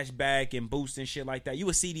 cash back and boosts and shit like that. You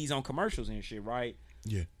would see these on commercials and shit, right?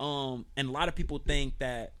 Yeah. And a lot of people think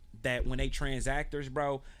that that when they transactors,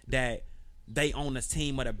 bro, that they own a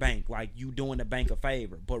team of the bank, like you doing the bank a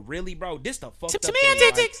favor. But really, bro, this the fucked up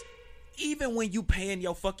thing. Like, even when you paying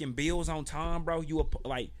your fucking bills on time, bro, you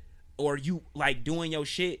like, or you like doing your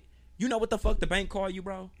shit. You know what the fuck the bank call you,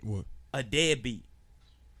 bro? What? A deadbeat.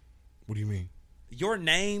 What do you mean? Your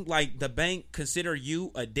name, like the bank consider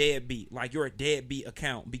you a deadbeat, like you're a deadbeat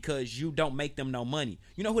account because you don't make them no money.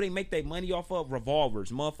 You know who they make their money off of?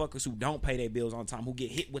 Revolvers, motherfuckers who don't pay their bills on time, who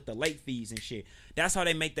get hit with the late fees and shit. That's how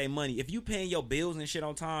they make their money. If you paying your bills and shit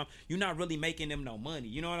on time, you're not really making them no money.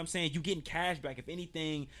 You know what I'm saying? You getting cash back. If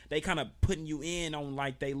anything, they kind of putting you in on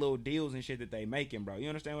like they little deals and shit that they making, bro. You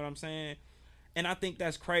understand what I'm saying? And I think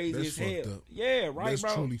that's crazy That's as hell. fucked up. Yeah, right, That's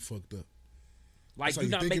bro. truly fucked up. Like That's how you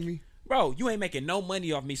you not thinking making me? Bro, you ain't making no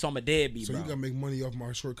money off me, so I'm a deadbeat, So bro. you gotta make money off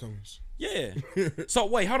my shortcomings. Yeah. So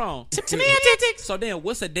wait, hold on. So then,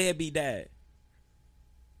 what's a deadbeat dad?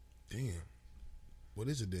 Damn. What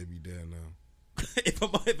is a deadbeat dad now? if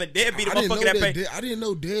a deadbeat, a I didn't know motherfucker that pay. I didn't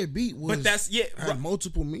know deadbeat was. But that's had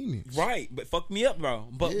multiple meanings. right. But fuck me up, bro.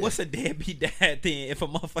 But Yeah. what's a deadbeat dad then? If a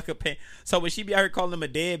motherfucker pay, so when she be out here calling him a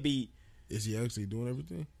deadbeat, Is he actually doing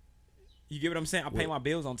everything? you get what I'm saying? I pay my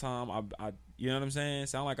bills on time. I you know what I'm saying?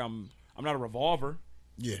 Sound like I'm not a revolver.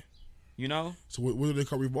 Yeah. You know? So what do they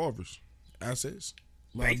call revolvers? Assets?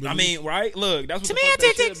 I Liabilities? mean, right? Look, that's what the fuck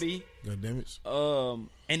they should be. God damn it.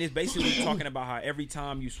 And it's basically talking about how every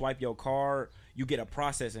time you swipe your card, you get a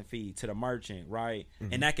processing fee to the merchant, right?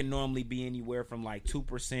 Mm-hmm. And that can normally be anywhere from like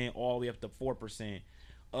 2% all the way up to 4%.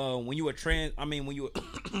 When you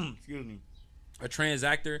excuse me, a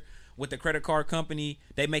transactor with the credit card company,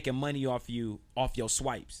 they making money off your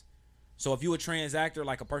swipes. So if you a transactor,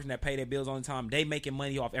 like a person that pay their bills on time, they making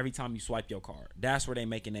money off every time you swipe your card. That's where they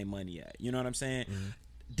making their money at. You know what I'm saying? Mm-hmm.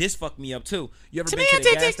 This fucked me up too. You ever been to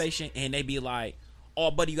the gas station and they be like,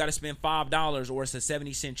 "Oh, buddy, you got to spend $5 or it's a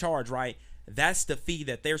 70-cent charge," right? That's the fee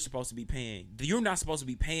that they're supposed to be paying. You're not supposed to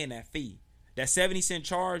be paying that fee. That 70-cent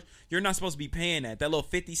charge, you're not supposed to be paying that. That little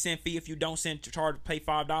 50-cent fee if you don't pay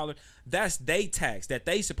 $5, that's they tax that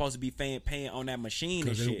they supposed to be paying on that machine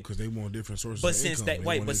and shit. Because they want different sources But of since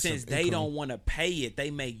income. since they don't want to pay it,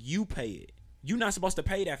 they make you pay it. You're not supposed to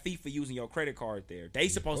pay that fee for using your credit card there. They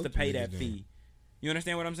supposed to fuck pay them that niggas fee. You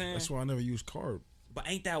understand what I'm saying? That's why I never use card. But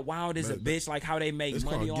ain't that wild as a That- bitch, like how they make it's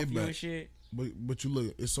money called off give you back. and shit? But you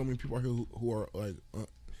look, it's so many people out here who are like,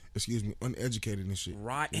 uneducated and shit.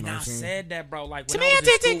 Right, You and know I what I'm saying? said that, bro. Like when I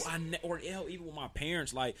was in school, or hell, even with my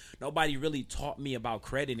parents, like nobody really taught me about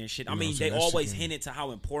credit and shit. I You know mean, what I'm they saying? That shit always can- hinted to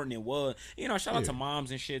how important it was. You know, shout out Yeah. to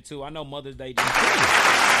moms and shit too. I know Mother's Day.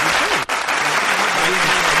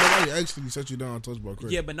 Nobody actually sat you down and talked about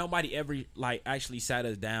credit. Yeah, but nobody ever like actually sat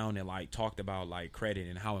us down and like talked about like credit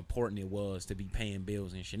and how important it was to be paying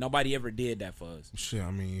bills and shit. Nobody ever did that for us. Shit,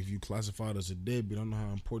 I mean, if you classified as a deadbeat, I don't know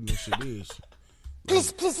how important that shit is.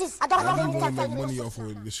 Please. I don't I have really want to any make money off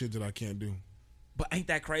of the shit that I can't do. But ain't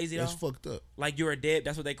that crazy though? That's fucked up. Like you're a dead.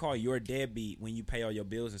 That's what they call it. You're a deadbeat when you pay all your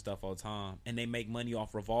bills and stuff all the time, and they make money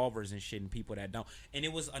off revolvers and shit, and people that don't. And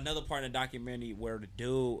it was another part of the documentary where the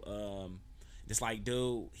dude,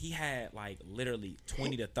 he had like literally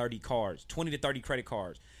 20 to 30 credit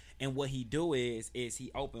cards, and what he do is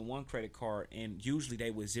he opened one credit card, and usually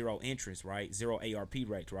they was zero interest, right? Zero ARP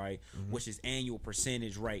rate, right? Mm-hmm. Which is annual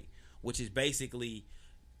percentage rate, which is basically,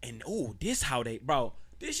 and this how they, bro.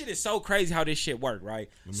 This shit is so crazy how this shit work, right?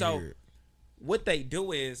 Let me So hear it. what they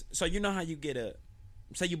do is, so you know how you get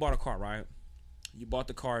say you bought a car, right? You bought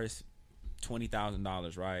the car is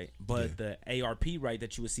 $20,000, right? But the ARP rate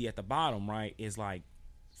that you would see at the bottom, right, is like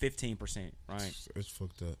 15%, right? It's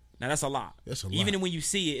fucked up. Now that's a lot. That's a lot. Even when you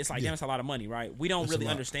see it, it's like, Yeah. damn, that's a lot of money, right? We don't That's a really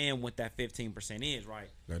lot. understand what that 15% is, right?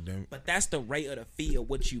 God damn it. But that's the rate of the fee of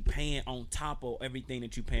what you paying on top of everything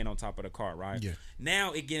that you paying on top of the car, right? Yeah.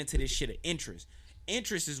 Now it get into this shit of interest.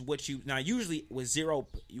 Interest is what you now usually with zero.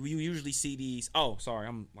 You usually see these. Oh, sorry,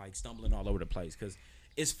 I'm like stumbling all over the place because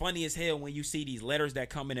it's funny as hell when you see these letters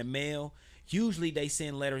that come in the mail. Usually they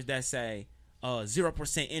send letters that say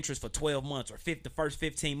 0% interest for 12 months or the first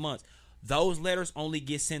 15 months. Those letters only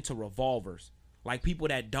get sent to revolvers. Like people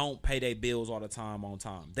that don't pay their bills all the time on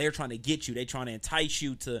time. They're trying to get you. They're trying to entice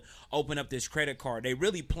you to open up this credit card. They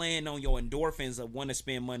really playing on your endorphins of want to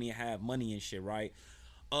spend money and have money and shit, right?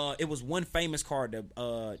 It was one famous card,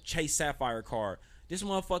 the Chase Sapphire card. This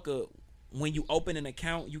motherfucker, when you open an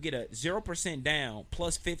account, you get a 0% down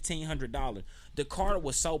plus $1,500. The card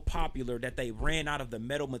was so popular that they ran out of the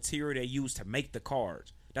metal material they used to make the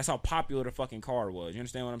cards. That's how popular the fucking card was. You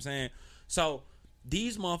understand what I'm saying? So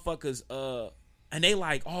these motherfuckers, and they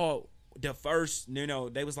like, oh, the first,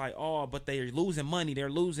 they was like, oh, but they're losing money. They're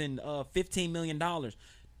losing $15 million.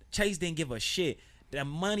 Chase didn't give a shit. the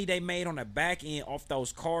money they made on the back end off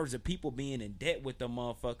those cards of people being in debt with the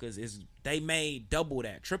motherfuckers is they made double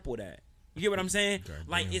that, triple that. You get what I'm saying? God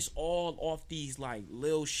like damn. it's all off these like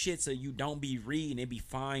little shits so you don't be reading. It be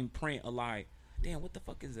fine print of like, damn, what the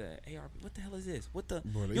fuck is that? ARP? What the hell is this? What the?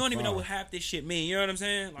 Bro, they you don't even know foul. what half this shit mean. You know what I'm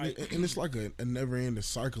saying? Like, And it's like a never-ending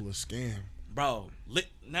cycle of scam. bro,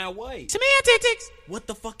 now wait. Semantics. What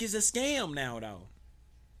the fuck is a scam now though?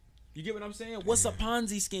 You get what I'm saying? What's a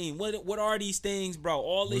Ponzi scheme? What are these things, bro?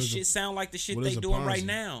 All this is a- shit sound like the shit what they is a doing right Ponzi?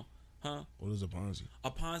 now. Huh? What is a Ponzi? A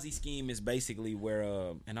Ponzi scheme is basically where,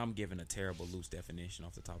 and I'm giving a terrible loose definition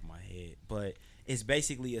off the top of my head, but it's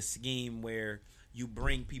basically a scheme where you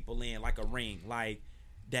bring people in like a ring, like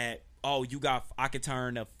that. Oh, I could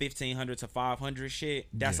turn a 1,500 to 500 shit.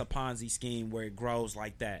 That's Yeah. a Ponzi scheme where it grows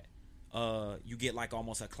like that. You get like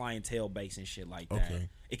almost a clientele base and shit like that. Okay.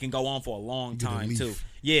 It can go on for a long get a time leaf. too.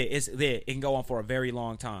 Yeah, it can go on for a very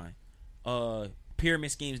long time.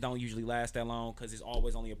 Pyramid schemes don't usually last that long because it's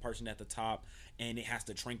always only a person at the top, and it has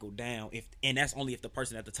to trickle down. And that's only if the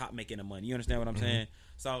person at the top making the money. You understand what I'm saying?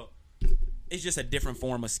 So it's just a different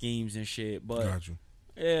form of schemes and shit. But Got you.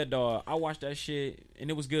 yeah, dog, I watched that shit and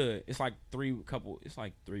it was good. It's like 3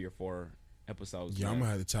 or 4 episodes. Yeah, man. I'm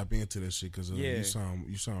gonna have to tap into that shit because Yeah. you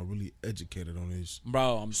sound really educated on this.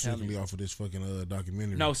 Bro, I'm telling Strictly you. off of this fucking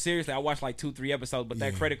documentary. No, seriously, I watched like 2-3 episodes, but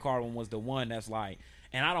that Yeah. credit card one was the one that's like,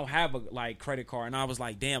 and I don't have a like credit card, and I was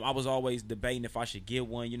like, damn, I was always debating if I should get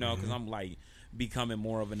one, you know, because I'm like becoming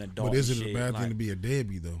more of an adult. But is it and a shit. bad like, thing to be a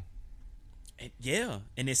deadbeat though? Yeah,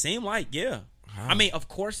 and it seemed like How? I mean, of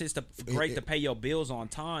course, it's great to pay your bills on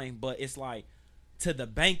time, but it's like to the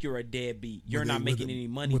bank, you're a deadbeat. You're not making any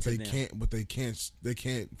money but to they them. They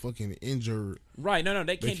can't fucking injure. Right? No,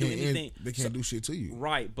 they They can't do anything. They can't do shit to you.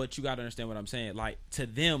 Right, but you gotta understand what I'm saying. Like to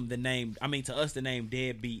them, to us, the name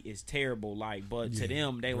deadbeat is terrible. Like, but to Yeah.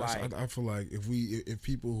 them, they That's- like, I feel like if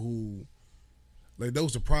people who like that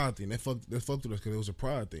was a pride thing. They fucked with us because it was a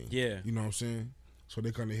pride thing. Yeah. You know what I'm saying? So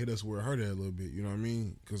they kind of hit us where it hurt at a little bit. You know what I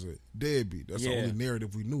mean? Because of deadbeat. That's the Yeah. only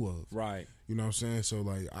narrative we knew of. right, You know what I'm saying? So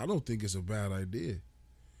like, I don't think it's a bad idea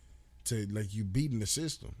to like you beating the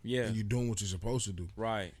system. Yeah. And you doing what you're supposed to do.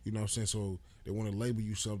 right, You know what I'm saying? So they want to label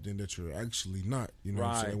you something that you're actually not. You know what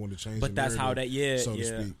I'm saying? right. They want to change. But the that's how narrative, that, so to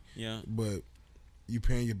yeah, speak. yeah. But you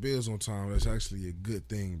paying your bills on time, that's actually a good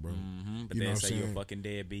thing, bro. Mm-hmm. But You know they what say I'm you're a saying? fucking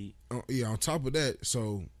deadbeat. Yeah, on top of that,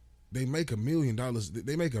 so they make $1 million.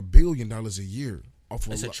 They make $1 billion a year off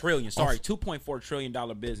of It's a trillion. Sorry, $2.4 trillion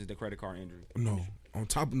business. The credit card industry. No, on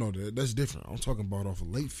top that's different. I'm talking about off of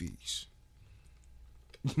late fees.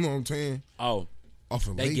 You know what I'm saying? Oh, Off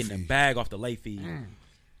of they late getting a fees. bag off the late fee.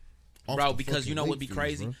 Off Bro, the because fucking you know late what be fees,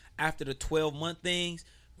 crazy? bro. After the 12-month things,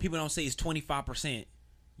 people don't say it's 25%.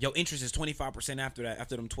 Your interest is 25% after that,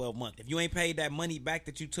 after them 12 months. If you ain't paid that money back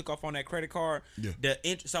that you took off on that credit card, Yeah.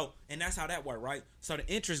 and that's how that work, right? So the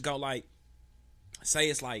interest go like, say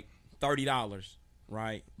it's like $30,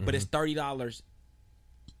 right? But it's $30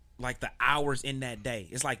 like the hours in that day.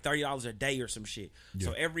 It's like $30 a day or some shit.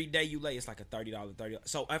 So every day you lay, it's like a $30.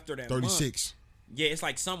 So after that 36. month, yeah, it's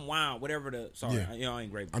like some wild, whatever the, sorry, Yeah. you know, I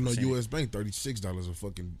ain't great with I know percentage. U.S. Bank $36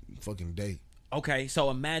 a fucking day. Okay, so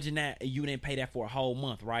imagine that you didn't pay that for a whole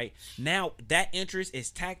month, right? Now that interest is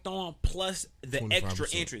tacked on plus the extra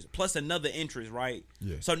 25%. interest, plus another interest, right?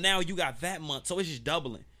 Yeah. So now you got that month, so it's just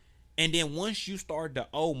doubling. And then once you start to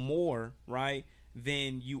owe more, right,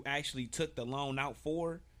 then you actually took the loan out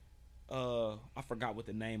for, I forgot what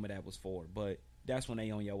the name of that was for, but that's when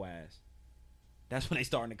they on your ass. That's when they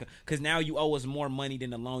starting to, because now you owe us more money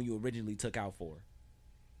than the loan you originally took out for.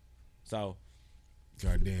 So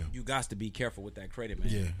Goddamn. you got to be careful with that credit, man.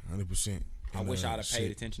 Yeah, 100%. I wish I'd have paid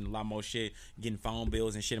shit. attention to a lot more shit, getting phone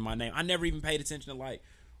bills and shit in my name. I never even paid attention to like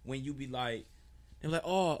when you be like, they're like,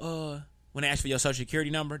 when they ask for your social security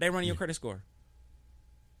number, they run your credit score.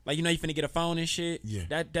 Like you finna get a phone and shit. Yeah.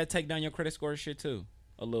 That take down your credit score and shit too,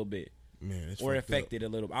 a little bit, Man, it's or fucked affect up. it a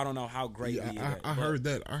little. I don't know how greatly. Yeah, I but- heard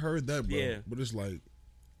that. I heard that, bro. Yeah. But it's like,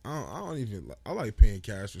 I don't even. I like paying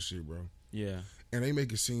cash for shit, bro. Yeah, And they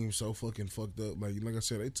make it seem so fucking fucked up. Like I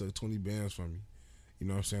said, they took 20 bands from me. You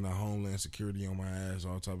know what I'm saying? I Homeland Security on my ass,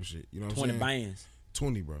 all type of shit. You know what 20 I'm saying? bands.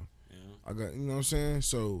 20, bro. Yeah. I got, you know what I'm saying?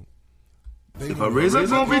 So, they I raise it,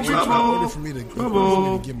 gonna be in trouble. order for me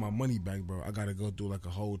to get my money back, bro, I got to go through like a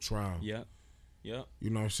whole trial. Yep. Yep. You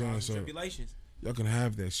know what I'm saying? So, Tribulations. y'all can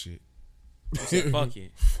have that shit. I said, fuck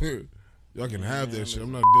it. Y'all can have that man, shit.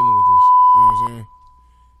 I'm not dealing with this. You know what I'm saying?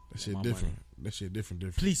 That shit my different. That shit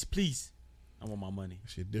different. Please. I want my money.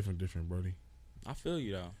 That shit different, brody. I feel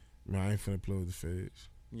you though. Man, I ain't finna play with the feds.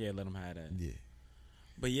 Yeah, let them have that. Yeah.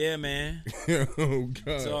 But yeah, man. Oh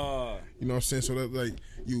God. So You know what I'm saying? So that like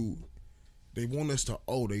they want us to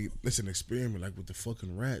it's an experiment like with the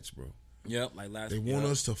fucking rats, bro. Yep, like last. They want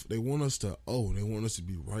us to They want us to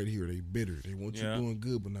be right here. They bitter. They want you doing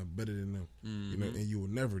good, but not better than them. You know, and you will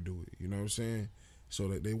never do it. You know what I'm saying? So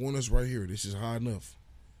they want us right here. This is high enough.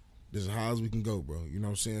 This is high as we can go, bro. You know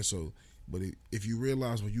what I'm saying? So, but if you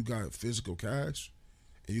realize when you got physical cash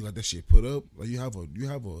and you got that shit put up, like you have a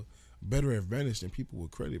better advantage than people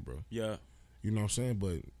with credit, bro. Yeah. You know what I'm saying?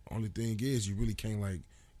 But only thing is, you really can't like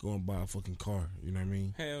go and buy a fucking car. You know what I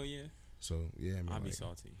mean? Hell yeah. So yeah, man. I'll be like,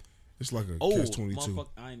 salty. It's like a catch-22. catch-22.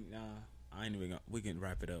 I ain't even gonna. We can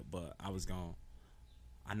wrap it up, but I was gone.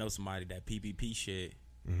 I know somebody that PPP shit.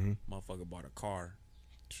 Motherfucker bought a car.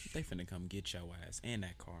 They finna come get your ass and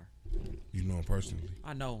that car. You know him personally.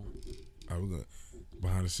 I know him. All right, we're going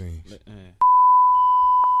behind the scenes.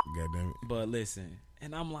 God damn it. But listen,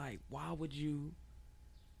 and I'm like, why would you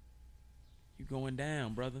going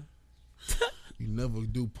down, brother? You never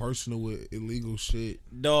do personal with illegal shit.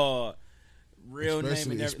 Dog. Real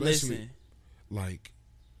name and everything. Listen. Like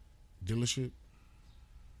dealership.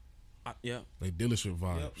 Yeah. Like dealership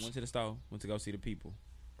vibes. Yep. Went to the store. Went to go see the people.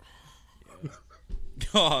 Yeah.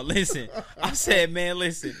 Oh, listen. I said, man,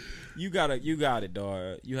 listen. You got it,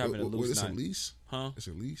 dog. You having a loose it's night. A lease? Huh? It's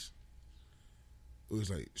a lease? It was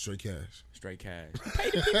like straight cash. Straight cash.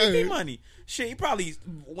 Pay the PPP money. Shit, he probably,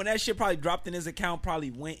 when that shit probably dropped in his account,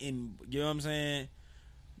 probably went in, you know what I'm saying?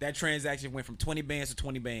 That transaction went from 20 bands to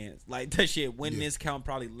 20 bands. Like, that shit went in his account,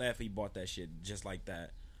 probably left. He bought that shit just like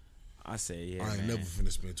that. I say, yeah, I ain't man. never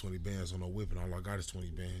finna spend 20 bands on no whip, and all I got is 20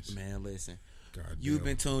 bands. Man, listen. God You've damn.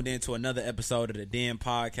 been tuned in to another episode of the Den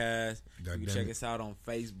Podcast. God you can check us out on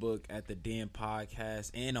Facebook at the Den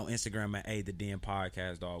Podcast and on Instagram at the Den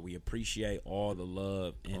Podcast, dog. We appreciate all the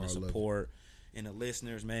love and the support and the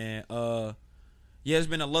listeners, man. Yeah, it's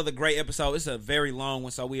been another great episode. It's a very long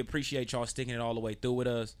one, so we appreciate y'all sticking it all the way through with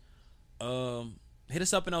us. Hit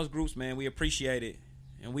us up in those groups, man. We appreciate it.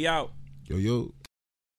 And we out. Yo.